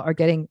of people are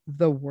getting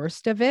the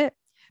worst of it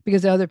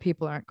because the other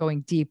people aren't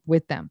going deep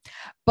with them.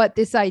 But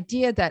this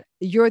idea that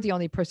you're the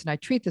only person I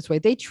treat this way,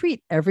 they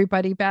treat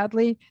everybody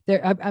badly.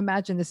 I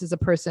imagine this is a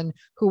person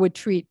who would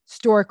treat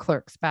store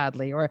clerks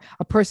badly, or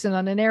a person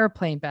on an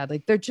airplane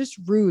badly. They're just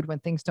rude when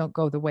things don't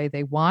go the way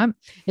they want.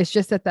 It's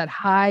just that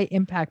high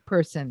impact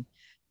person,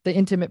 the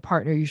intimate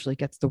partner, usually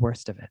gets the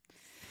worst of it.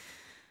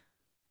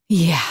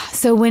 Yeah.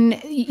 So when,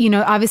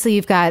 obviously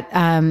you've got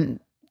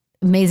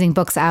amazing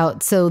books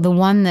out. So the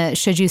one that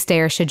Should You Stay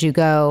or Should You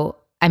Go?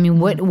 I mean,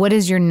 what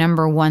is your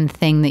number one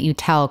thing that you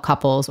tell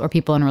couples or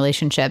people in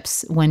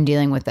relationships when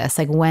dealing with this?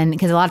 Like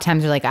because a lot of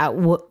times they're like,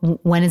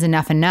 when is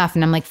enough? And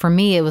I'm like, for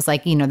me, it was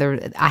like,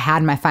 I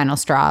had my final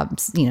straw,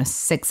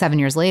 6-7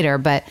 years later,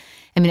 but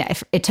I mean,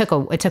 it took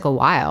a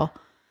while.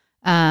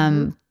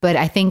 But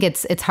I think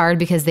it's hard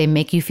because they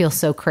make you feel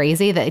so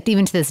crazy that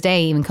even to this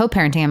day, even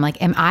co-parenting, I'm like,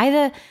 am I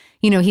the,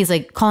 he's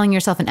like, calling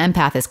yourself an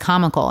empath is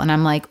comical. And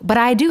I'm like, but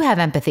I do have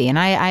empathy. And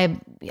I'm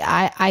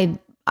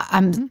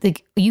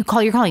like, you're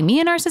calling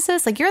me a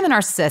narcissist? Like, you're the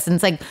narcissist. And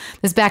it's like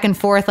this back and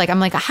forth. Like, I'm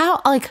like,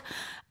 how, like,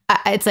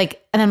 it's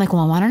like, and I'm like,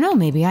 well, I don't know.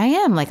 Maybe I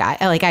am. Like,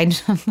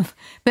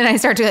 then I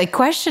start to like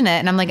question it.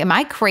 And I'm like, am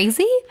I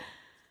crazy?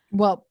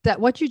 Well,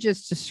 what you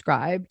just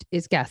described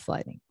is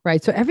gaslighting,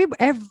 right? So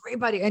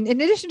everybody, and in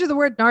addition to the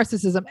word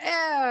narcissism,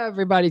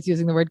 everybody's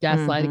using the word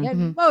gaslighting,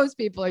 and most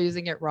people are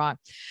using it wrong.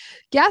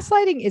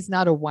 Gaslighting is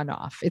not a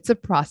one-off; it's a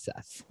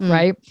process,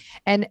 right?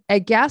 And a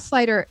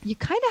gaslighter, you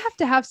kind of have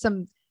to have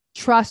some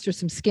trust or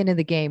some skin in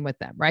the game with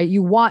them, right?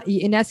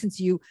 In essence,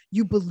 you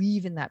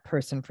believe in that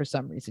person for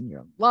some reason.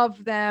 You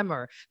love them,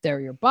 or they're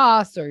your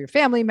boss or your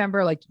family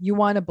member. Like, you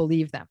want to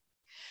believe them.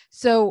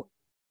 So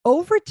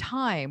over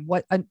time,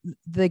 what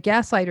the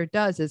gaslighter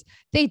does is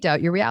they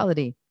doubt your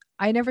reality.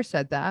 I never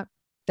said that.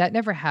 That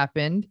never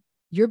happened.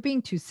 You're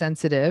being too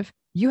sensitive.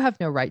 You have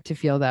no right to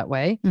feel that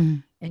way.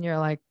 And you're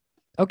like,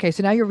 okay,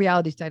 so now your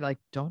reality's dead. Like,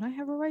 don't I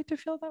have a right to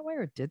feel that way?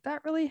 Or did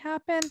that really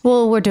happen?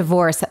 Well, we're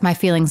divorced. My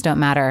feelings don't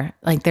matter.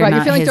 Like, they're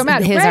not, his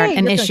aren't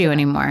an issue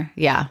anymore.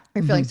 Yeah.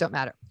 Your feelings don't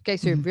matter. Okay.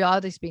 So your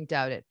reality's being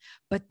doubted,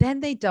 but then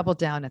they double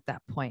down at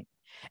that point.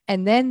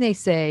 And then they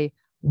say,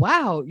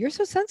 wow, you're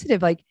so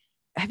sensitive. Like,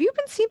 have you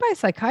been seen by a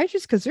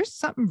psychiatrist? Because there's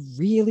something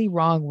really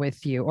wrong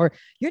with you, or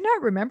you're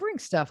not remembering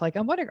stuff. Like,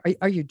 I'm wondering,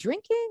 are you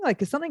drinking?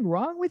 Like, is something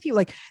wrong with you?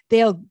 Like,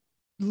 they'll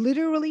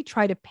literally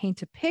try to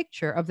paint a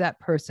picture of that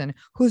person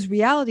whose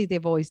reality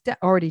they've always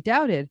already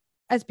doubted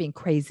as being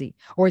crazy,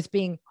 or as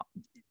being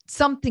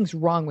something's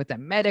wrong with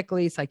them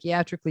medically,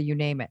 psychiatrically, you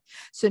name it.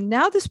 So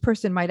now this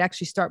person might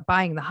actually start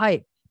buying the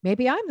hype.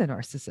 Maybe I'm the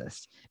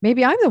narcissist.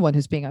 Maybe I'm the one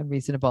who's being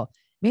unreasonable.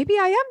 Maybe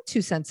I am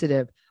too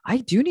sensitive. I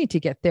do need to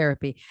get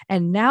therapy.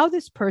 And now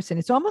this person,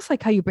 it's almost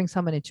like how you bring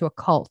someone into a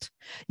cult.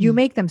 You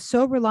make them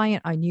so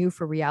reliant on you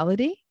for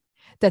reality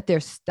that they're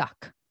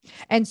stuck.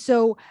 And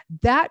so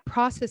that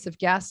process of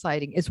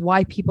gaslighting is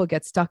why people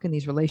get stuck in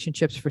these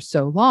relationships for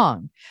so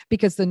long,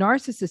 because the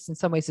narcissist in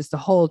some ways is the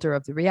holder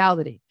of the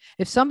reality.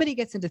 If somebody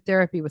gets into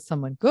therapy with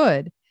someone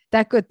good,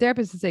 that good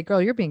therapist will say,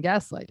 girl, you're being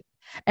gaslighted.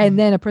 And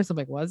then a person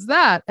will be like, what's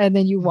that? And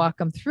then you walk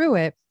them through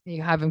it. And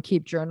you have them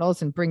keep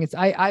journals and bring it.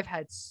 I've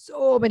had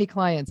so many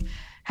clients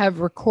have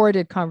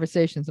recorded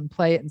conversations and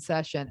play it in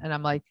session. And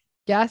I'm like,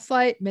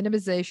 Gaslight,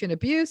 minimization,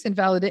 abuse,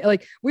 invalidate.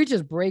 Like we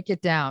just break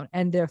it down,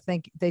 and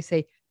they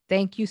say,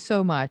 thank you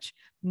so much.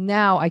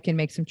 Now I can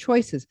make some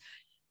choices.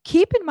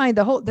 Keep in mind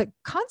the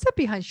concept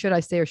behind should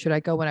I stay or should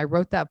I go when I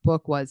wrote that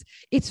book was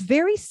it's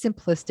very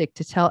simplistic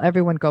to tell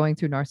everyone going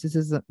through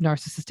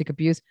narcissistic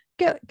abuse,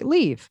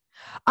 leave.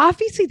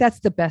 Obviously,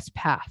 that's the best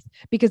path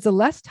because the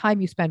less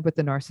time you spend with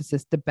the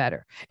narcissist, the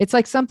better. It's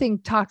like something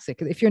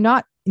toxic. If you're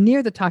not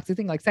near the toxic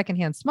thing, like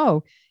secondhand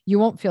smoke, you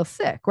won't feel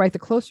sick, right? The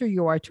closer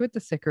you are to it,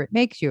 the sicker it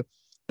makes you.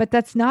 But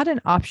that's not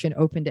an option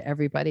open to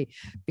everybody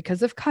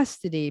because of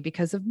custody,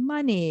 because of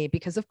money,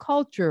 because of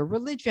culture,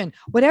 religion,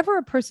 whatever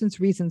a person's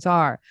reasons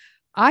are.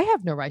 I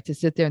have no right to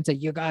sit there and say,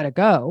 you got to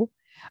go.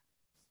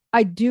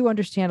 I do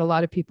understand a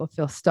lot of people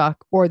feel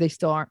stuck or they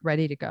still aren't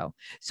ready to go.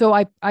 So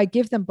I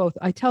give them both.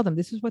 I tell them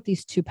this is what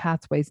these two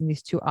pathways and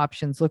these two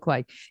options look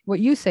like. What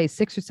you say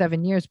 6 or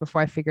 7 years before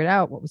I figured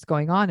out what was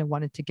going on and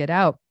wanted to get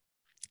out.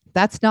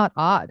 That's not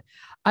odd.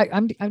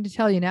 I'm to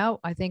tell you now,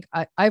 I think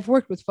I've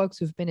worked with folks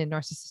who've been in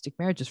narcissistic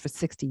marriages for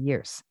 60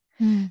 years.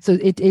 So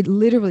it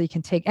literally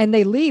can take, and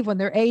they leave when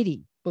they're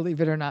 80,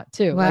 believe it or not,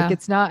 too. Wow. Like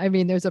it's not, I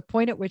mean, there's a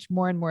point at which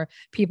more and more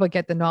people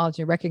get the knowledge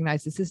and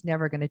recognize this is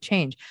never going to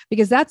change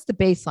because that's the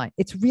baseline.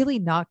 It's really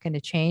not going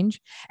to change.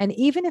 And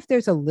even if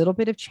there's a little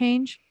bit of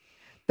change,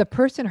 the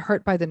person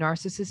hurt by the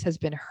narcissist has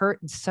been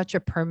hurt in such a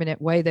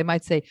permanent way. They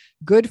might say,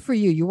 good for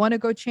you. You want to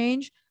go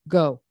change?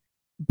 Go.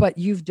 But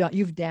you've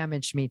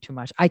damaged me too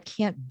much. I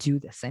can't do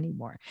this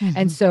anymore. Mm-hmm.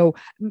 And so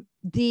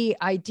the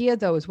idea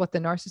though, is what the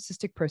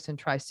narcissistic person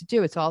tries to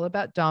do. It's all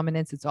about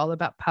dominance. It's all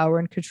about power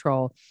and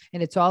control.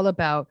 And it's all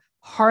about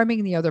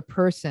harming the other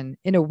person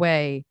in a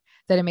way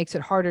that it makes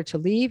it harder to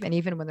leave. And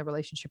even when the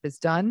relationship is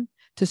done,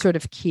 to sort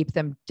of keep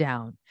them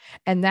down.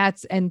 And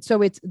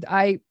so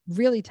I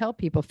really tell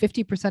people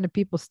 50% of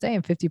people stay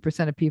and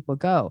 50% of people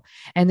go.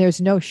 And there's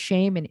no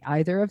shame in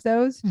either of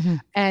those. Mm-hmm.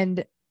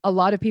 And a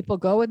lot of people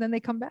go and then they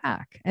come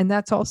back. And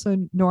that's also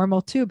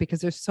normal too, because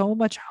there's so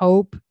much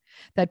hope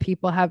that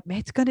people have.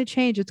 It's going to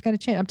change. It's going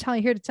to change.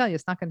 I'm here to tell you,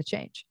 it's not going to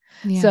change.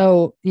 Yeah.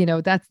 So,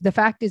 that's the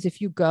fact is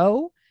if you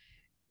go,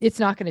 it's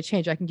not going to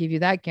change. I can give you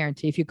that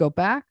guarantee. If you go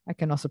back, I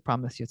can also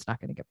promise you it's not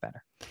going to get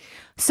better.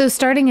 So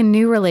starting a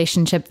new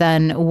relationship,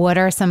 then what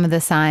are some of the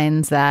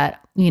signs that,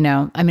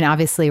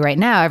 obviously right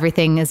now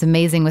everything is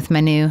amazing with my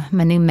new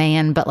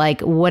man, but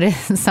like, what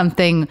is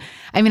something,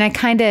 I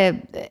kind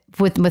of,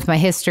 with my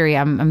history,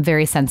 I'm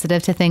very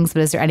sensitive to things,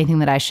 but is there anything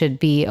that I should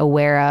be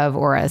aware of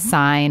or a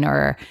sign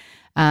or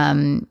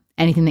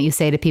anything that you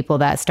say to people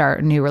that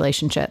start new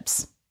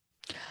relationships?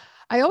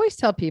 I always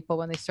tell people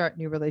when they start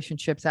new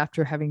relationships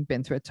after having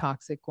been through a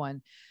toxic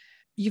one,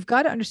 you've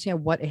got to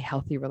understand what a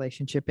healthy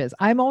relationship is.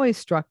 I'm always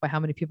struck by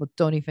how many people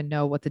don't even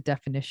know what the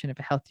definition of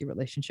a healthy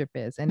relationship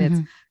is. And it's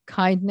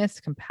kindness,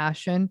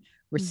 compassion,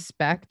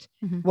 respect,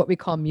 what we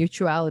call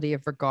mutuality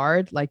of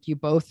regard. Like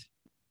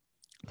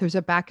there's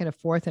a back and a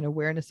forth and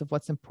awareness of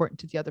what's important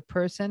to the other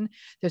person.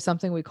 There's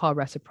something we call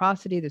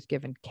reciprocity. There's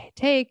give and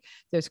take,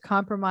 there's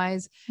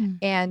compromise,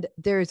 and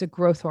there is a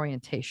growth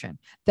orientation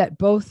that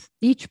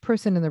each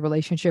person in the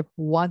relationship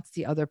wants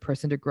the other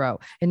person to grow.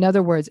 In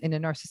other words, in a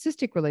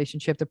narcissistic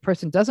relationship, the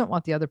person doesn't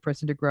want the other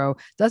person to grow,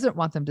 doesn't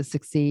want them to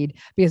succeed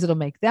because it'll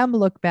make them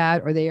look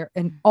bad,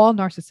 and all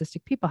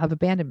narcissistic people have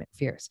abandonment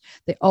fears.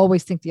 They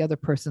always think the other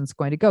person's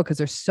going to go because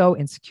they're so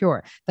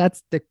insecure.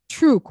 That's the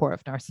true core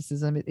of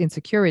narcissism,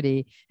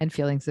 insecurity and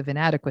feelings of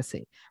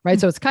inadequacy, right?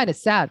 So it's kind of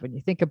sad when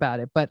you think about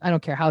it, but I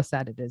don't care how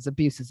sad it is.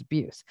 Abuse is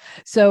abuse.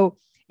 So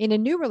in a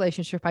new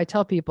relationship, I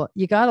tell people,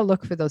 you got to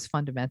look for those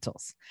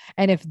fundamentals.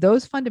 And if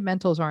those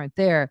fundamentals aren't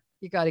there,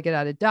 you got to get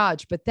out of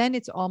Dodge. But then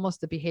it's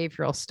almost the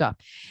behavioral stuff.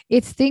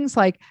 It's things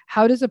like,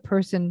 how does a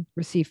person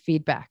receive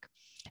feedback?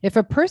 If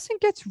a person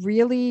gets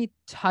really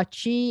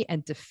touchy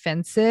and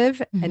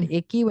defensive and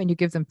icky when you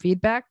give them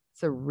feedback,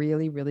 it's a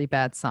really, really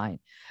bad sign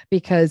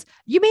because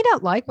you may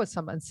not like what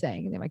someone's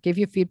saying. They might give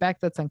you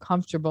feedback that's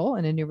uncomfortable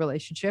in a new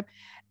relationship.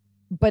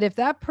 But if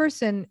that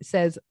person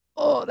says,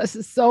 oh, this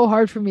is so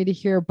hard for me to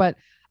hear, but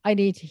I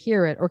need to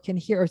hear it, or can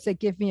hear, or say,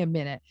 give me a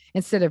minute,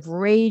 instead of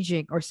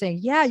raging or saying,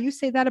 yeah, you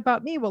say that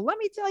about me. Well, let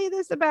me tell you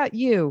this about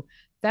you.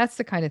 That's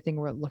the kind of thing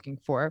we're looking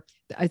for.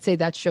 I'd say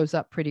that shows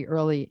up pretty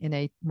early in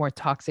a more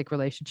toxic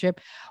relationship.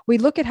 We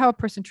look at how a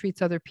person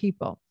treats other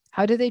people.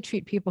 How do they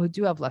treat people who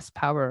do have less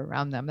power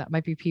around them? That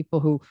might be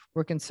people who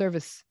work in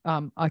service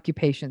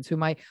occupations, who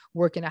might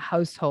work in a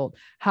household.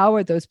 How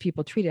are those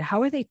people treated?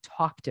 How are they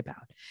talked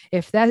about?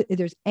 If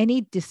there's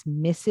any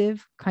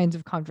dismissive kinds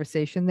of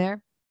conversation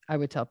there, I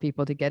would tell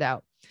people to get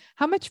out.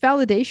 How much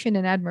validation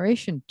and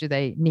admiration do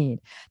they need?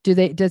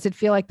 Does it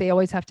feel like they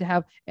always have to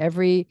have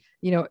every,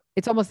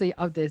 it's almost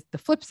the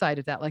flip side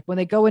of that. Like when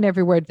they go in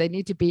everywhere, they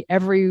need to be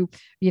every,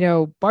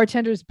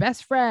 bartender's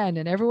best friend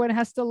and everyone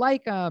has to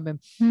like them. And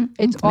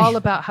it's all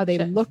about how they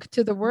look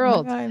to the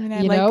world.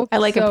 I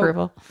like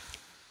approval.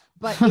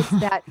 But it's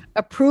that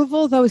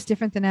approval, though, is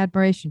different than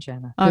admiration,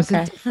 Jana. There's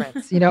a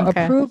difference.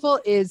 Approval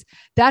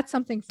that's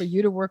something for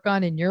you to work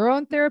on in your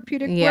own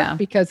therapeutic work,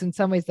 because in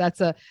some ways that's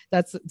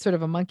sort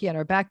of a monkey on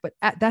our back, but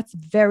that's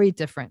very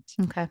different.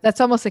 Okay.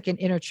 That's almost like an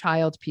inner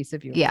child piece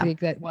of you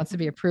that wants to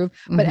be approved.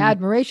 But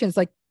admiration is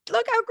like,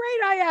 look how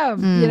great I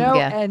am,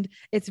 and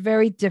it's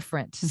very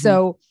different.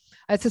 So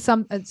it's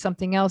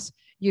something else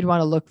you'd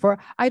want to look for.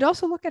 I'd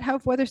also look at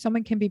whether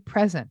someone can be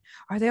present.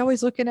 Are they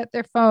always looking at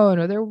their phone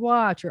or their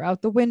watch or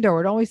out the window?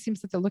 Or it always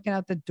seems that they're looking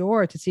out the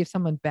door to see if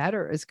someone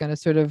better is going to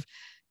sort of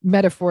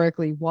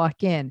metaphorically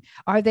walk in.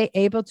 Are they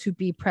able to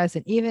be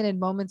present, even in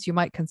moments you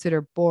might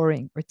consider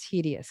boring or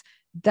tedious?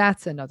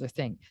 That's another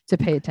thing to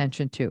pay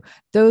attention to.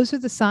 Those are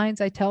the signs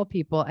I tell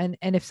people. And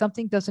if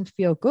something doesn't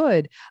feel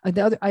good,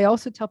 I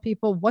also tell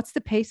people, what's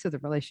the pace of the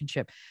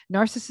relationship?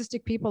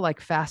 Narcissistic people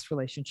like fast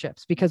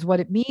relationships, because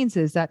what it means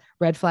is that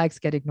red flags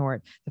get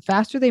ignored. The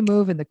faster they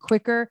move and the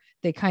quicker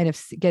they kind of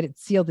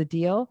seal the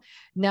deal.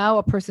 Now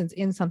a person's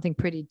in something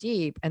pretty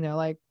deep and they're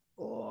like,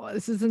 oh,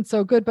 this isn't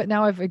so good, but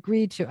now I've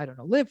agreed to, I don't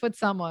know, live with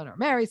someone or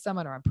marry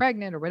someone or I'm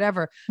pregnant or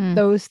whatever.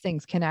 Those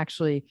things can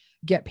actually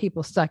get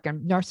people stuck.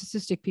 And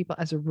narcissistic people,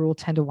 as a rule,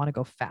 tend to want to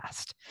go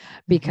fast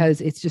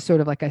because it's just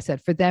sort of, like I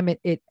said, for them,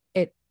 it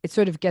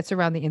sort of gets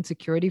around the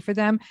insecurity for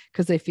them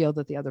because they feel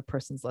that the other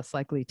person's less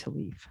likely to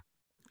leave.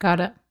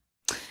 Got it.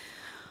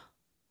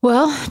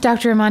 Well,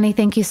 Dr. Amani,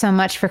 thank you so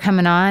much for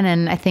coming on.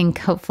 And I think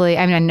hopefully,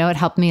 I know it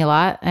helped me a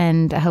lot,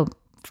 and I hope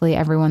hopefully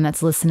everyone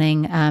that's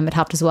listening, it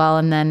helped as well.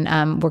 And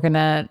then we're going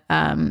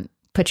to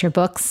put your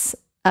books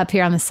up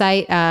here on the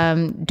site.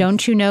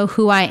 Don't You Know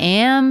Who I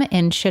Am?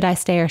 And Should I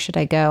Stay or Should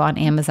I Go on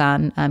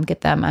Amazon.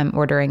 Get them. I'm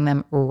ordering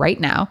them right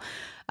now.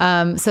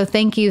 So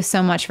thank you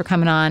so much for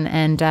coming on.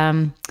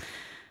 And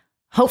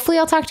hopefully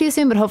I'll talk to you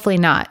soon, but hopefully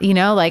not.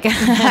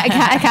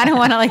 I kind of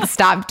want to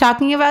stop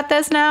talking about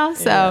this now.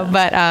 So,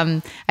 but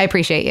I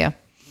appreciate you.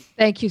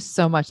 Thank you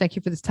so much. Thank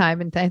you for this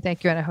time. And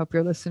thank you. And I hope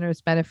your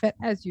listeners benefit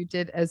as you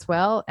did as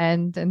well.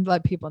 And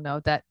let people know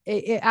that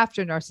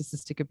after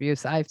narcissistic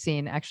abuse, I've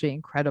seen actually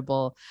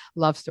incredible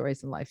love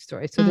stories and life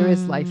stories. So there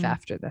is life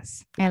after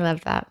this. I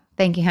love that.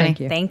 Thank you, honey. Thank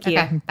you. Thank you.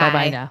 Okay,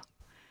 bye-bye now.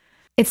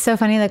 It's so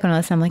funny, when I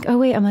listen, I'm like, oh,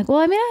 wait. I'm like, well,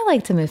 I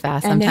like to move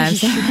fast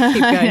sometimes.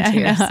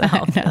 I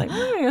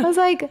was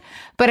like,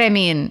 but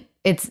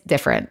it's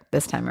different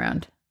this time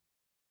around.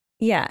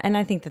 Yeah. And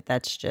I think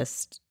that's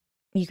just,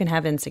 you can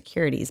have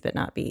insecurities, but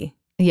not be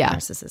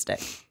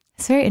narcissistic.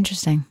 It's very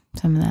interesting,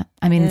 some of that.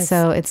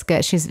 So it's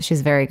good.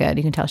 She's very good.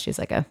 You can tell she's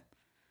like a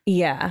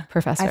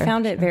professor. I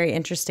found it very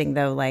interesting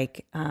though. I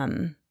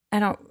can't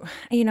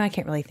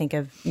really think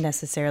of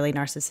necessarily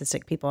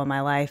narcissistic people in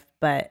my life,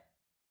 but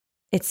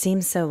it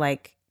seems so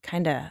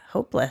kind of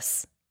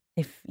hopeless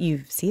if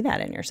you see that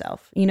in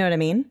yourself. You know what I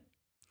mean?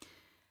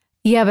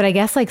 Yeah, but I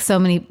guess so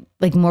many,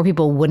 more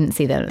people wouldn't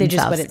see that. They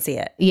just wouldn't see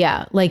it.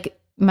 Yeah.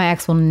 My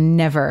ex will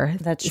never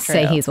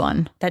say he's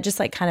one. That just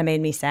kind of made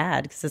me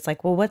sad because it's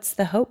well, what's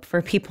the hope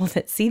for people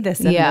that see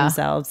this in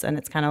themselves? And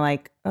it's kind of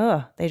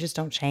oh, they just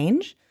don't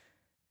change.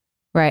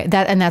 Right.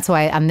 That's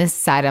why on this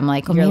side, I'm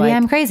well, maybe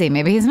I'm crazy.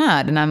 Maybe he's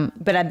not.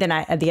 But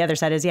then the other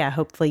side is,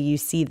 hopefully you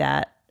see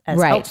that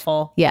as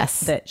helpful.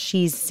 Yes. That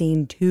she's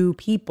seen two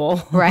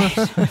people right.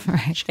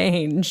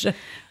 change.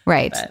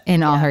 Right. But,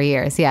 in all her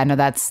years. Yeah, no,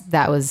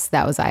 that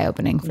was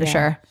eye-opening for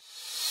sure.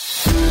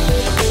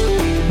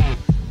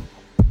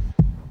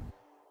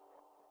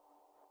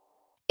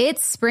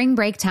 It's spring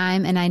break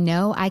time, and I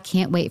know I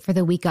can't wait for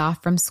the week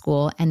off from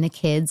school and the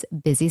kids'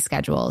 busy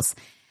schedules.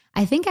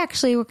 I think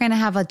actually we're going to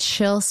have a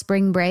chill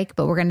spring break,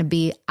 but we're going to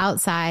be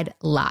outside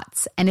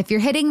lots. And if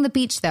you're hitting the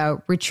beach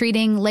though,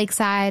 retreating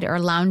lakeside or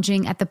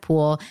lounging at the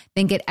pool,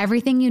 then get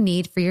everything you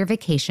need for your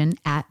vacation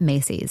at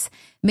Macy's.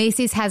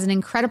 Macy's has an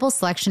incredible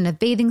selection of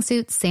bathing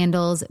suits,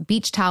 sandals,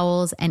 beach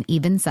towels, and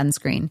even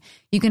sunscreen.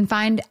 You can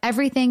find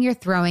everything you're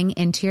throwing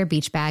into your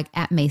beach bag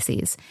at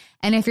Macy's.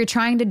 And if you're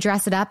trying to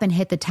dress it up and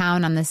hit the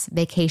town on this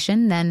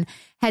vacation, then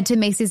head to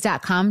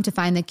Macy's.com to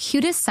find the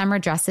cutest summer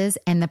dresses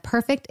and the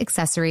perfect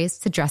accessories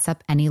to dress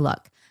up any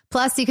look.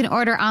 Plus, you can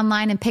order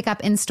online and pick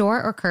up in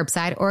store or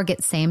curbside or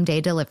get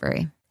same-day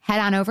delivery. Head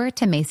on over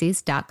to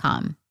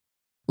Macy's.com.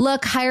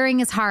 Look,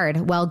 hiring is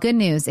hard. Well, good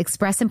news.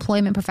 Express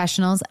Employment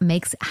Professionals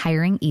makes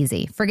hiring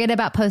easy. Forget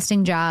about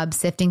posting jobs,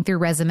 sifting through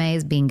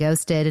resumes, being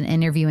ghosted, and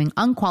interviewing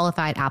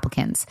unqualified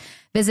applicants.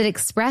 Visit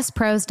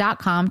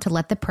expresspros.com to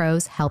let the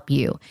pros help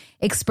you.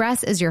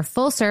 Express is your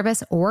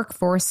full-service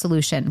workforce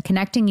solution,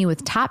 connecting you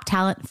with top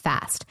talent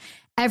fast.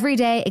 Every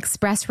day,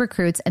 Express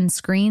recruits and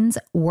screens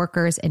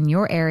workers in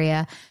your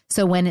area,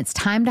 so when it's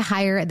time to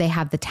hire, they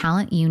have the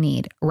talent you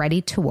need, ready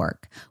to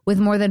work. With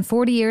more than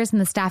 40 years in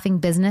the staffing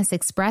business,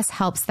 Express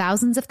helps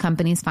thousands of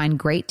companies find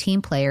great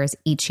team players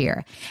each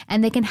year,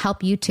 and they can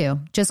help you too.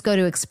 Just go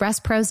to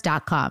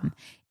expresspros.com.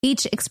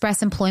 Each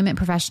Express Employment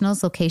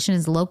Professionals location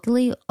is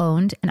locally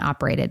owned and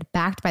operated,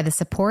 backed by the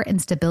support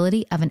and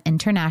stability of an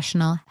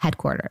international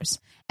headquarters.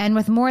 And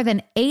with more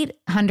than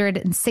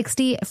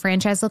 860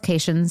 franchise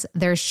locations,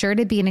 there's sure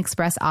to be an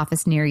Express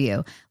office near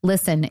you.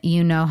 Listen,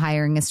 you know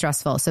hiring is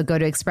stressful, so go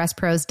to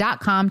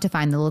expresspros.com to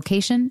find the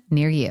location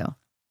near you.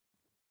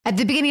 At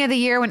the beginning of the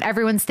year, when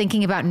everyone's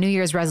thinking about New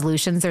Year's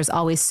resolutions, there's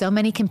always so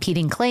many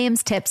competing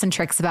claims, tips, and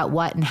tricks about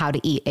what and how to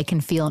eat. It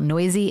can feel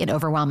noisy and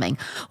overwhelming.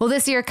 Well,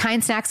 this year,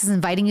 Kind Snacks is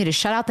inviting you to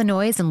shut out the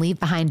noise and leave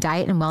behind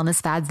diet and wellness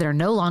fads that are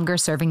no longer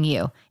serving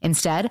you.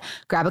 Instead,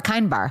 grab a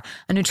Kind Bar,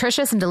 a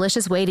nutritious and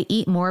delicious way to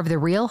eat more of the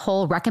real,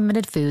 whole,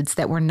 recommended foods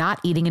that we're not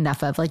eating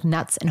enough of, like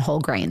nuts and whole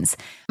grains.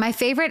 My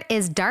favorite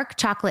is dark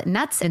chocolate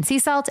nuts and sea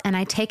salt, and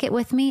I take it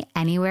with me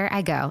anywhere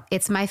I go.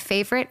 It's my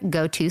favorite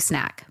go-to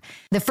snack.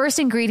 The first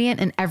ingredient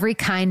in every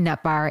Kind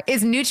nut bar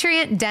is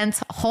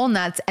nutrient-dense whole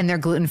nuts, and they're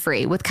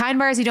gluten-free. With Kind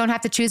bars, you don't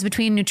have to choose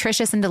between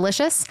nutritious and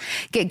delicious.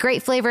 Get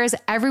great flavors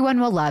everyone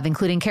will love,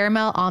 including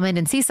caramel, almond,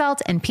 and sea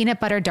salt, and peanut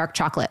butter dark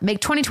chocolate.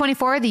 Make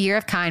 2024 the year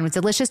of Kind with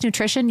delicious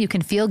nutrition you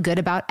can feel good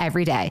about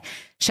every day.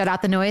 Shut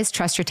out the noise,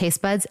 trust your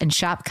taste buds, and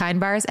shop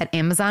Kind bars at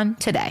Amazon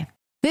today.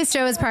 This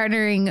show is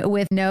partnering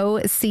with No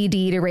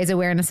CD to raise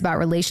awareness about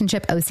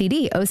relationship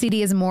OCD.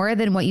 OCD is more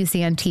than what you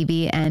see on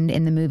TV and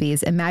in the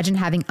movies. Imagine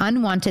having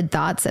unwanted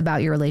thoughts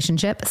about your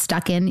relationship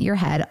stuck in your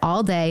head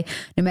all day,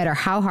 no matter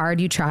how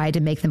hard you try to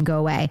make them go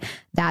away.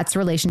 That's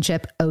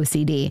relationship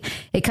OCD.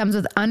 It comes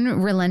with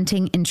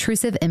unrelenting,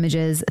 intrusive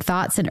images,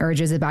 thoughts, and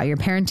urges about your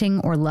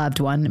parenting or loved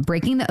one.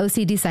 Breaking the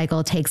OCD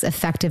cycle takes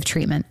effective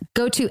treatment.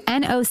 Go to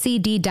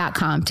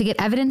nocd.com to get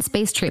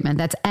evidence-based treatment.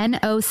 That's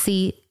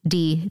nocd.com.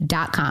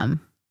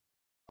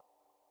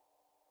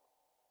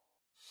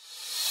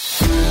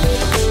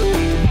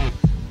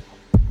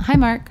 Hi,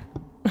 Mark.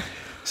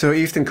 So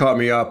Easton caught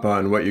me up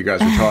on what you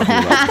guys were talking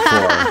about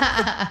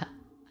before.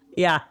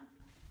 Yeah.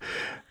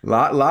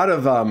 Lot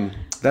of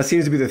that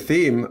seems to be the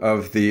theme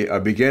of the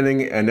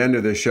beginning and end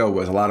of the show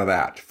was a lot of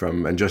that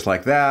from And Just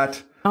Like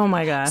That. Oh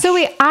my gosh. So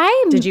wait,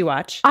 did you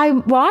watch? I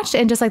watched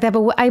And Just Like That,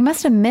 but I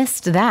must have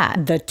missed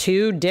that. The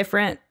two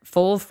different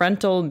full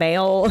frontal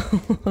male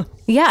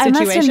Yeah, I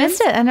must have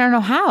missed it. I don't know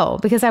how,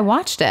 because I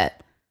watched it.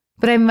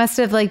 But I must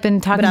have been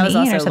talking to Ian or something. But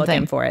I was also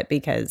looking for it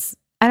because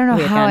I don't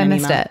know how I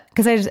missed it.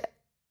 Because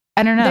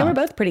I don't know. They were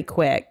both pretty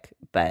quick,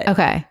 but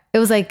okay. It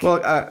was like,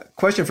 well,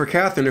 question for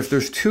Catherine: if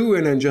there's two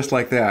in And Just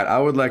Like That, I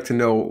would like to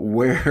know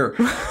where.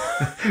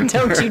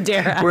 Don't you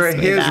dare ask where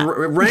me that.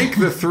 Rank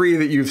the three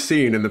that you've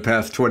seen in the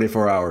past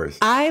 24 hours.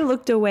 I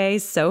looked away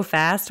so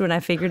fast when I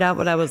figured out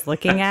what I was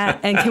looking at.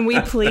 And can we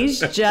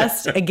please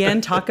just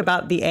again talk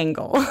about the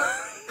angle?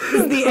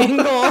 The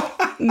angle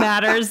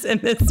matters in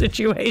this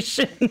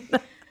situation.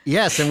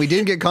 Yes, and we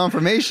didn't get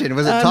confirmation.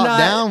 Was it top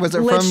down? Was it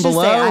from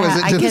below?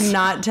 I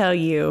cannot tell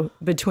you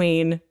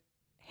between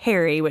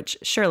Harry, which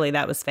surely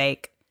that was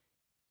fake,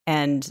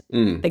 and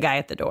the guy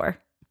at the door.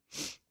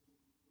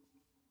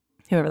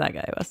 Whoever that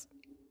guy was.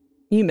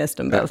 You missed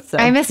them both. So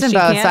I missed them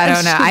both, so I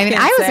don't know. I mean,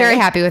 I was very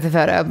happy with the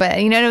photo, but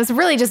it was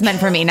really just meant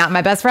for me, not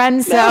my best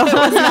friend. So no, it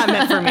was not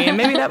meant for me, and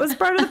maybe that was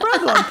part of the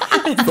problem.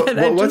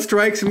 But what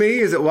strikes me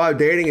is that while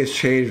dating has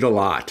changed a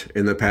lot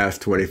in the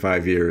past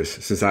 25 years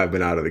since I've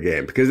been out of the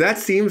game, because that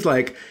seems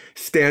like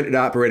standard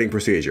operating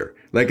procedure.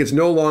 Like it's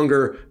no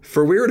longer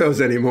for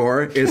weirdos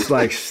anymore. It's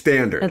like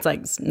standard. It's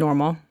like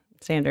normal,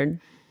 standard.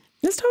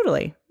 It's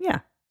totally, yeah.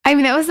 I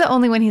mean, that was the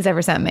only one he's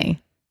ever sent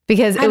me.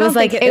 Because it was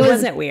like it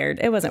wasn't weird.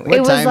 It wasn't weird.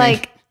 It was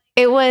like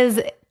it was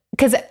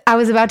because I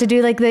was about to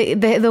do like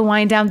the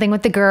wind down thing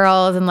with the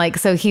girls, and like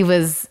so he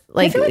was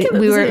like,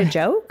 we were a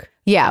joke.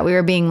 Yeah, we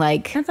were being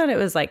like, I thought it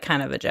was like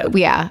kind of a joke.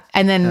 Yeah,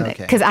 and then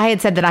because I had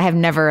said that I have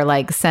never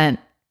like sent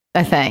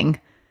a thing.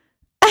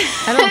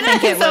 I don't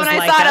think it was. So when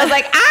I saw it, I was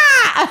like,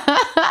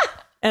 ah.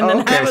 And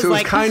then I was so it was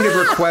like, kind of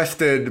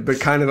requested,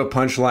 but kind of a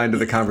punchline to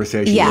the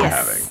conversation you're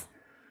having.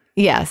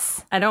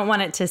 Yes. I don't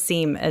want it to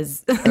seem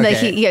as like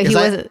he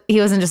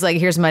wasn't just like,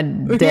 here's my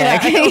dick.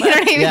 Yeah, you know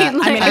what I mean? Yeah.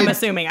 Like, I mean, I'm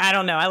assuming. I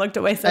don't know. I looked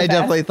away so fast.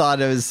 Definitely thought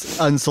it was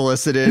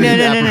unsolicited.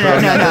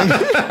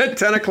 No.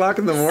 10 o'clock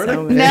in the morning?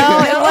 So no,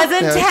 it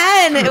wasn't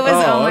 10. It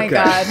was, oh my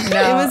God.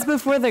 No. It was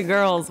before the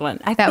girls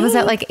went. That was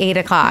at like 8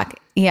 o'clock.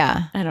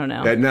 Yeah. I don't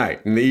know. At night,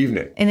 in the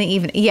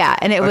evening. Yeah.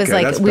 And it was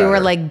like, we were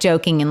like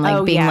joking and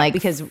like being like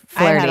because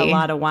flirty. I had a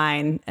lot of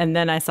wine and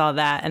then I saw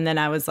that and then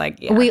I was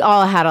like, yeah. We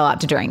all had a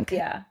lot to drink.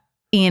 Yeah.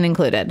 Ian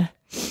included.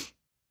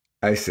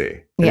 I see.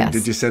 Yes.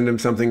 Did you send him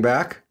something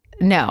back?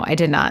 No, I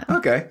did not.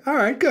 Okay. All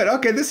right. Good.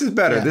 Okay. This is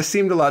better. Yeah. This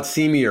seemed a lot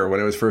seamier when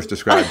it was first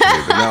described to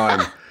me,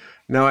 but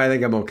now I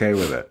think I'm okay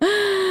with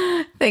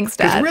it. Thanks,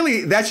 Dad. Because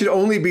really, that should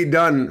only be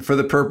done for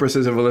the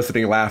purposes of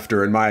eliciting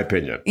laughter, in my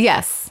opinion.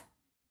 Yes.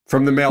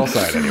 From the male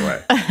side,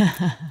 anyway.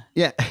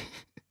 Yeah.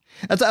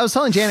 I was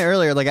telling Janet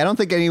earlier, like, I don't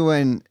think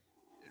anyone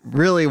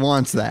really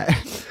wants that.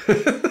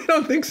 I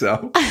don't think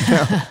so.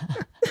 No.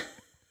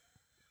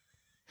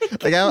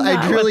 Like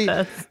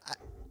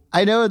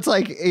I know it's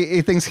like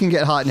things can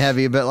get hot and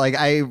heavy, but like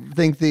I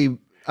think the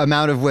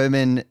amount of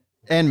women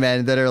and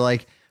men that are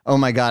like, oh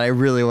my God, I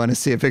really want to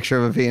see a picture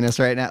of a penis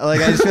right now.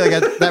 Like, I just feel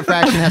like that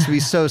fraction has to be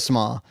so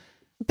small.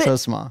 So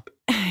small.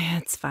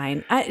 It's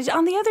fine.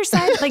 On the other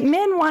side, like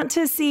men want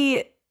to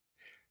see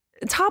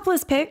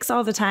topless pics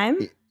all the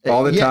time.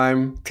 All the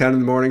time. 10 in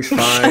the morning's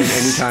fine.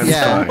 Anytime's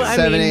fine. I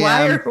 7 mean,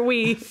 why a.m. are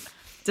we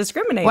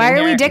discriminating? Why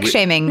are we here? dick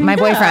shaming my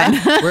boyfriend?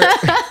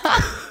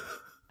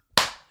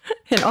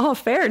 In all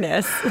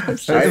fairness,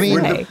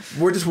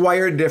 we're just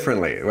wired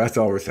differently. That's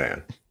all we're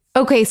saying.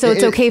 Okay, so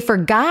it's okay for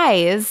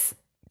guys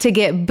to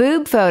get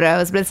boob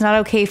photos, but it's not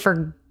okay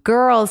for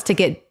girls to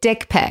get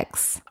dick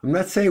pics. I'm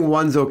not saying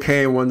one's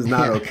okay and one's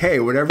not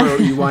okay. Whatever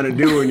you want to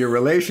do in your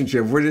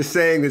relationship. We're just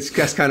saying it's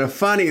just kind of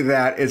funny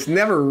that it's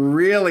never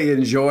really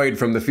enjoyed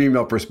from the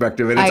female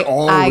perspective, and it's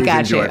always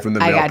enjoyed from the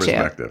male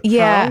perspective.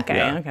 Yeah.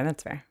 Okay,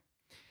 that's fair.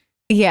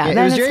 Yeah, it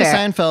was Jerry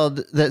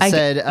Seinfeld that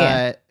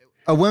said,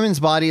 a woman's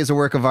body is a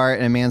work of art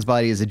and a man's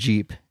body is a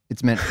Jeep.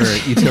 It's meant for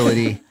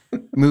utility,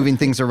 moving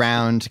things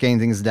around, getting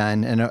things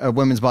done. And a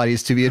woman's body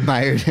is to be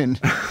admired. And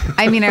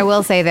I mean, I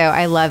will say, though,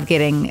 I love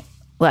getting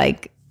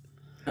like,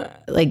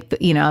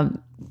 you know,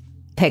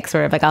 pics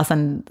where like I'll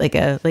send like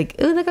ooh,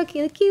 look how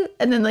cute.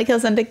 And then like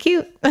he'll send a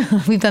cute.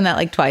 We've done that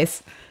like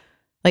twice.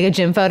 Like a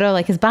gym photo,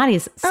 like his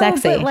body's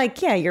sexy. Oh, but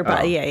like, your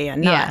body.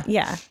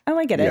 Yeah. Oh,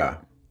 I get it. Yeah.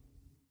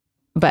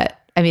 But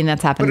I mean,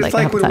 that's happened. But it's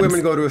like when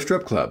women go to a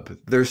strip club.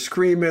 They're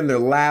screaming, they're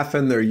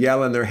laughing, they're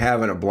yelling, they're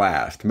having a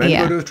blast. Men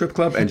go to a strip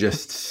club and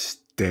just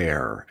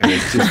stare. And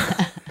it's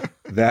just,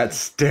 that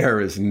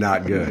stare is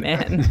not good.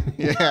 Man.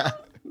 yeah.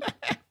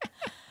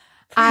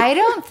 I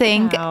don't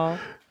think,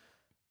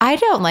 I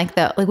don't like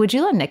that. Like, would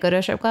you let Nick go to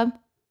a strip club?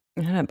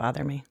 It doesn't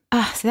bother me.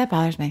 See, that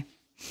bothers me.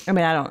 I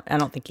mean, I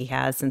don't think he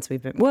has since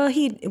we've been, well,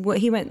 he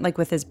went like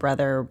with his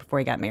brother before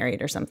he got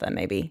married or something,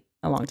 maybe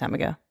a long time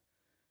ago.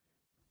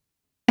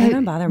 It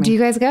doesn't bother me. Do you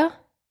guys go?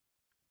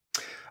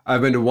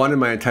 I've been to one in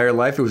my entire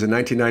life. It was in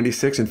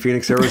 1996 in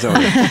Phoenix, Arizona.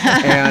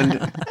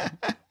 And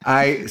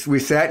we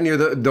sat near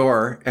the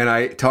door and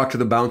I talked to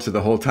the bouncer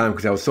the whole time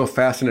because I was so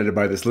fascinated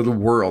by this little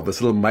world,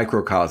 this little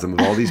microcosm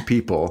of all these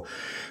people,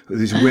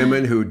 these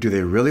women who, do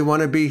they really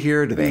want to be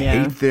here? Do they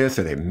hate this?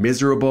 Are they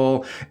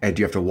miserable? And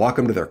do you have to walk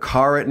them to their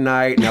car at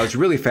night? And I was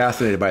really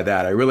fascinated by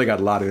that. I really got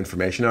a lot of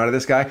information out of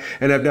this guy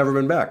and I've never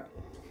been back.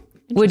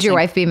 Would your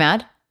wife be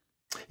mad?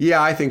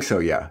 Yeah, I think so.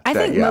 Yeah. I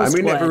think most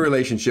mean, would. every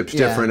relationship's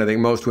different. I think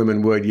most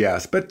women would,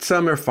 yes. But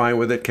some are fine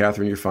with it.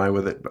 Catherine, you're fine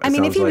with it. I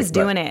mean, if he was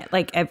doing it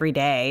like every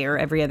day or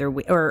every other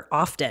week or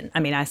often, I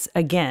mean, I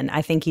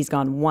think he's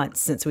gone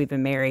once since we've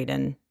been married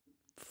in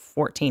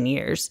 14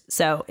 years.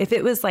 So if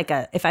it was like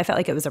if I felt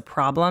like it was a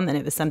problem and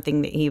it was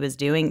something that he was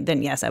doing,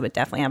 then yes, I would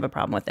definitely have a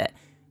problem with it.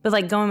 But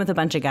like going with a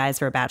bunch of guys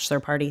for a bachelor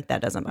party,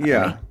 that doesn't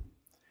bother me.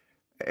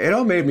 It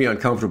all made me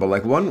uncomfortable.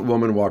 Like one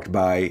woman walked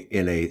by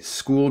in a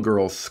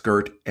schoolgirl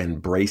skirt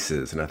and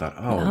braces, and I thought,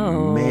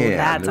 oh man,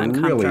 that's they're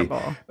uncomfortable.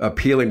 Really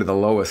appealing to the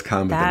lowest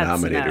common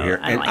denominator here.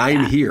 And like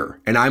I'm that. here,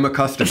 and I'm a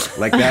customer.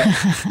 Like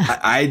that,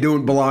 I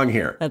don't belong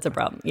here. That's a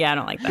problem. Yeah, I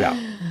don't like that.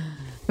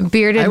 Yeah.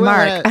 Bearded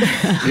Mark.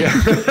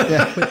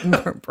 With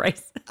more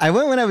braces. I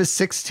went when I was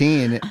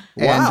 16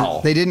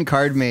 and they didn't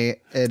card me.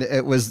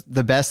 It was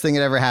the best thing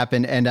that ever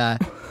happened. And I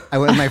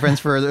went with my friends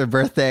for their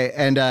birthday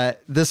and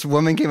this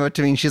woman came up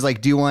to me and she's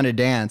like, do you want to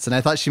dance? And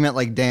I thought she meant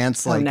like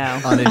dance on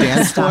a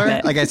dance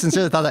floor. Like I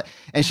sincerely thought that.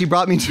 And she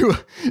brought me to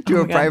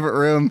a private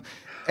room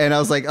and I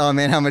was like, oh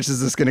man, how much is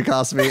this going to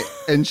cost me?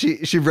 And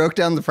she broke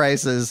down the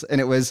prices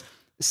and it was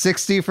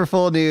 60 for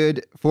full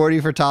nude, 40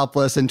 for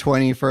topless, and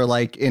 20 for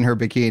like in her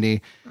bikini.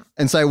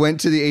 And so I went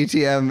to the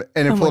ATM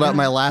and I pulled out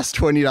my last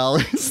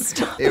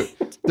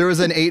 $20. There was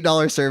an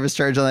 $8 service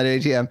charge on that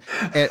ATM.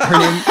 And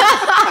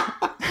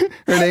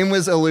her name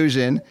was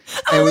Illusion.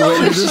 And we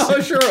went into this.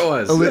 Oh, sure it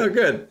was.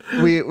 Good.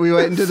 We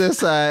went into this.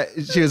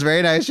 She was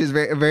very nice. She was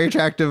a very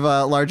attractive,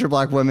 larger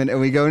black woman. And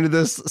we go into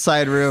this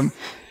side room.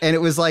 And it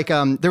was like,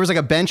 there was like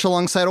a bench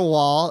alongside a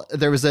wall.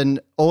 There was an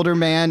older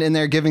man in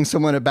there giving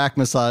someone a back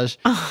massage.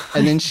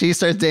 And then she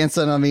starts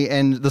dancing on me.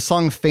 And the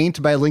song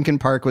Faint by Linkin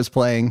Park was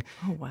playing.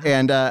 Oh, wow.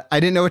 And I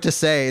didn't know what to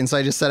say. And so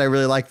I just said, I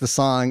really like the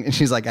song. And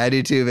she's like, I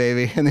do too,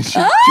 baby. And then she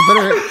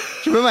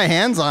put my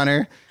hands on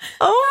her.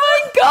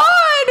 Oh my God.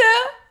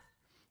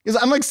 Because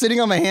I'm like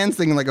sitting on my hands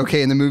thinking like,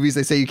 okay, in the movies,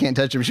 they say you can't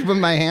touch them. She put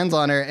my hands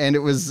on her and it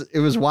was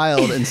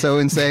wild and so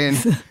insane.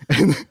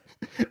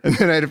 And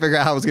then I had to figure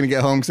out how I was going to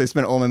get home because I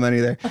spent all my money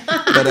there.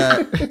 But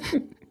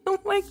oh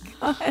my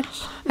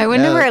gosh! I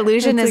wonder where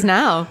Illusion is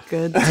now.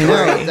 Good. I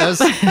know that was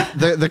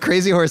the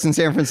Crazy Horse in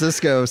San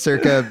Francisco,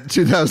 circa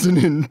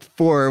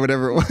 2004 or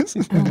whatever it was.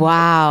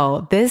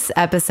 Wow, this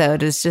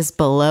episode is just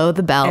below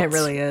the belt. It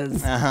really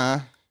is.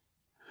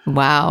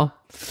 Wow.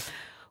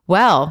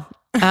 Well.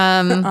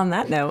 On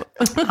that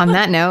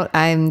note,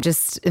 I'm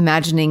just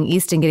imagining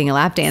Easton getting a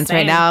lap dance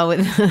right now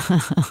with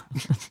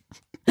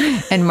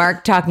and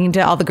Mark talking to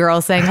all the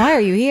girls saying, why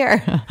are you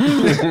here?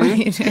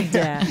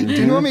 Yeah. Do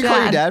you want me to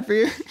call your dad for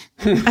you?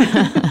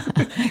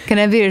 Can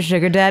I be your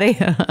sugar daddy?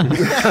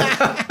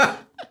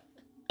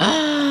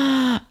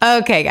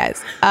 Okay,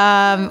 guys.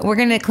 We're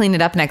going to clean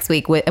it up next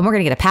week and we're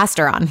going to get a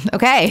pastor on.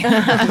 Okay.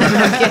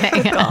 I'm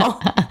kidding.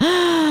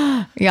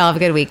 Y'all have a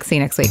good week. See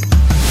you next week.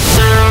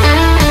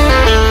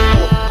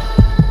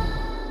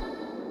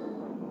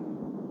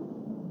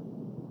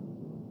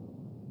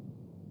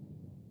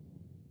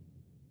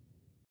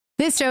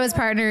 This show is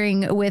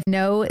partnering with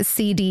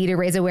NoCD to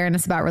raise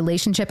awareness about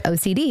relationship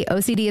OCD.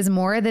 OCD is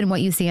more than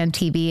what you see on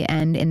TV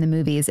and in the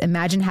movies.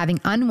 Imagine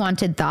having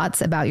unwanted thoughts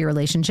about your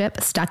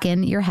relationship stuck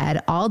in your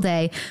head all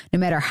day, no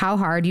matter how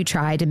hard you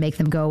try to make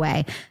them go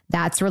away.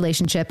 That's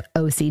relationship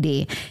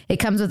OCD. It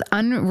comes with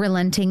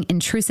unrelenting,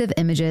 intrusive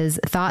images,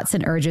 thoughts,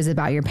 and urges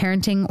about your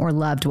parenting or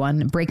loved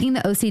one. Breaking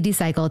the OCD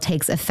cycle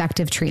takes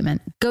effective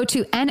treatment. Go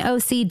to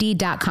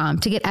nocd.com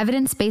to get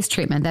evidence-based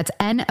treatment. That's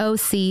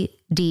nocd.com.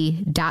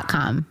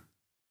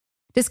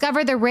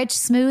 Discover the rich,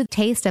 smooth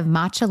taste of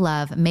matcha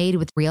love made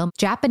with real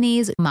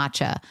Japanese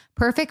matcha,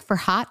 perfect for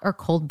hot or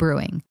cold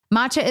brewing.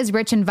 Matcha is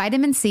rich in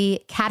vitamin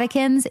C,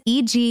 catechins,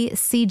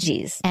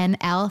 EGCGs, and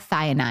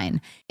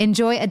L-theanine.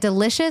 Enjoy a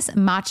delicious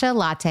matcha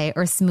latte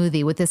or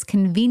smoothie with this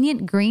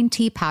convenient green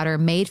tea powder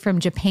made from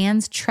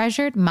Japan's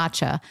treasured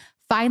matcha,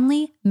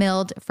 finely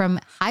milled from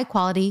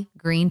high-quality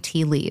green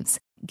tea leaves.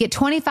 Get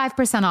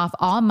 25% off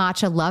all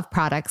Matcha Love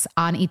products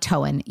on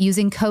Itoen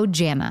using code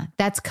JANA.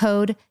 That's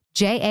code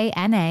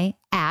JANA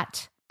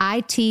at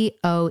itoen.com.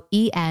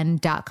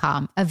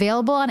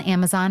 Available on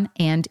Amazon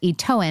and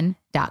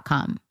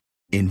itoen.com.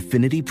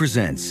 Infinity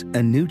presents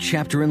a new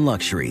chapter in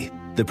luxury,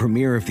 the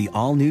premiere of the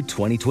all-new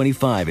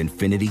 2025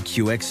 Infinity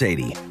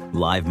QX80,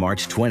 live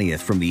March 20th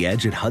from the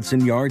Edge at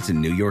Hudson Yards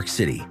in New York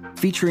City,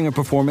 featuring a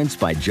performance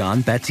by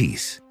John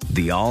Batiste.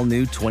 The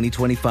all-new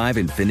 2025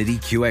 Infinity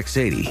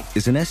QX80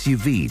 is an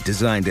SUV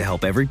designed to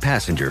help every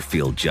passenger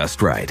feel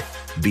just right.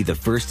 Be the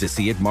first to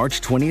see it March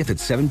 20th at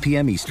 7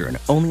 p.m. Eastern,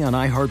 only on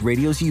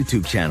iHeartRadio's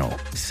YouTube channel.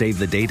 Save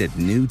the date at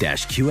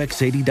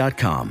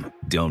new-QX80.com.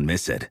 Don't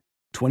miss it.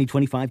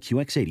 2025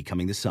 QX80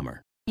 coming this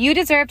summer. You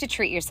deserve to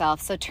treat yourself,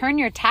 so turn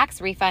your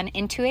tax refund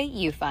into a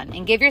U-Fund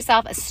and give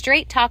yourself a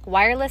Straight Talk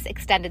Wireless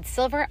Extended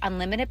Silver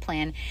Unlimited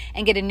plan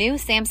and get a new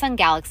Samsung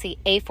Galaxy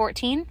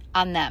A14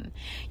 on them.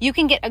 You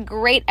can get a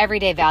great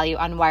everyday value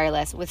on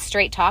wireless with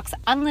Straight Talk's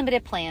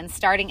unlimited plans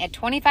starting at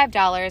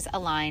 $25 a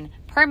line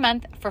per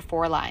month for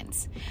 4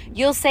 lines.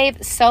 You'll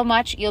save so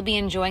much, you'll be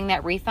enjoying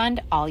that refund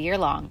all year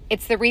long.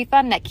 It's the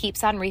refund that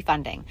keeps on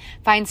refunding.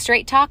 Find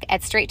Straight Talk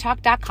at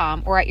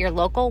straighttalk.com or at your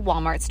local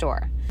Walmart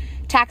store.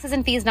 Taxes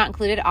and fees not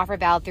included. Offer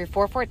valid through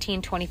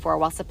 4/14/24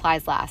 while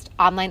supplies last.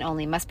 Online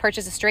only. Must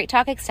purchase a Straight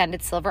Talk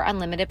Extended Silver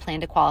Unlimited plan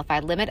to qualify.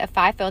 Limit of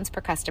 5 phones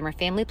per customer.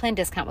 Family plan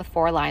discount with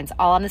 4 lines.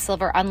 All on the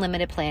Silver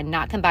Unlimited plan.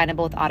 Not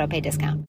combinable with auto pay discount.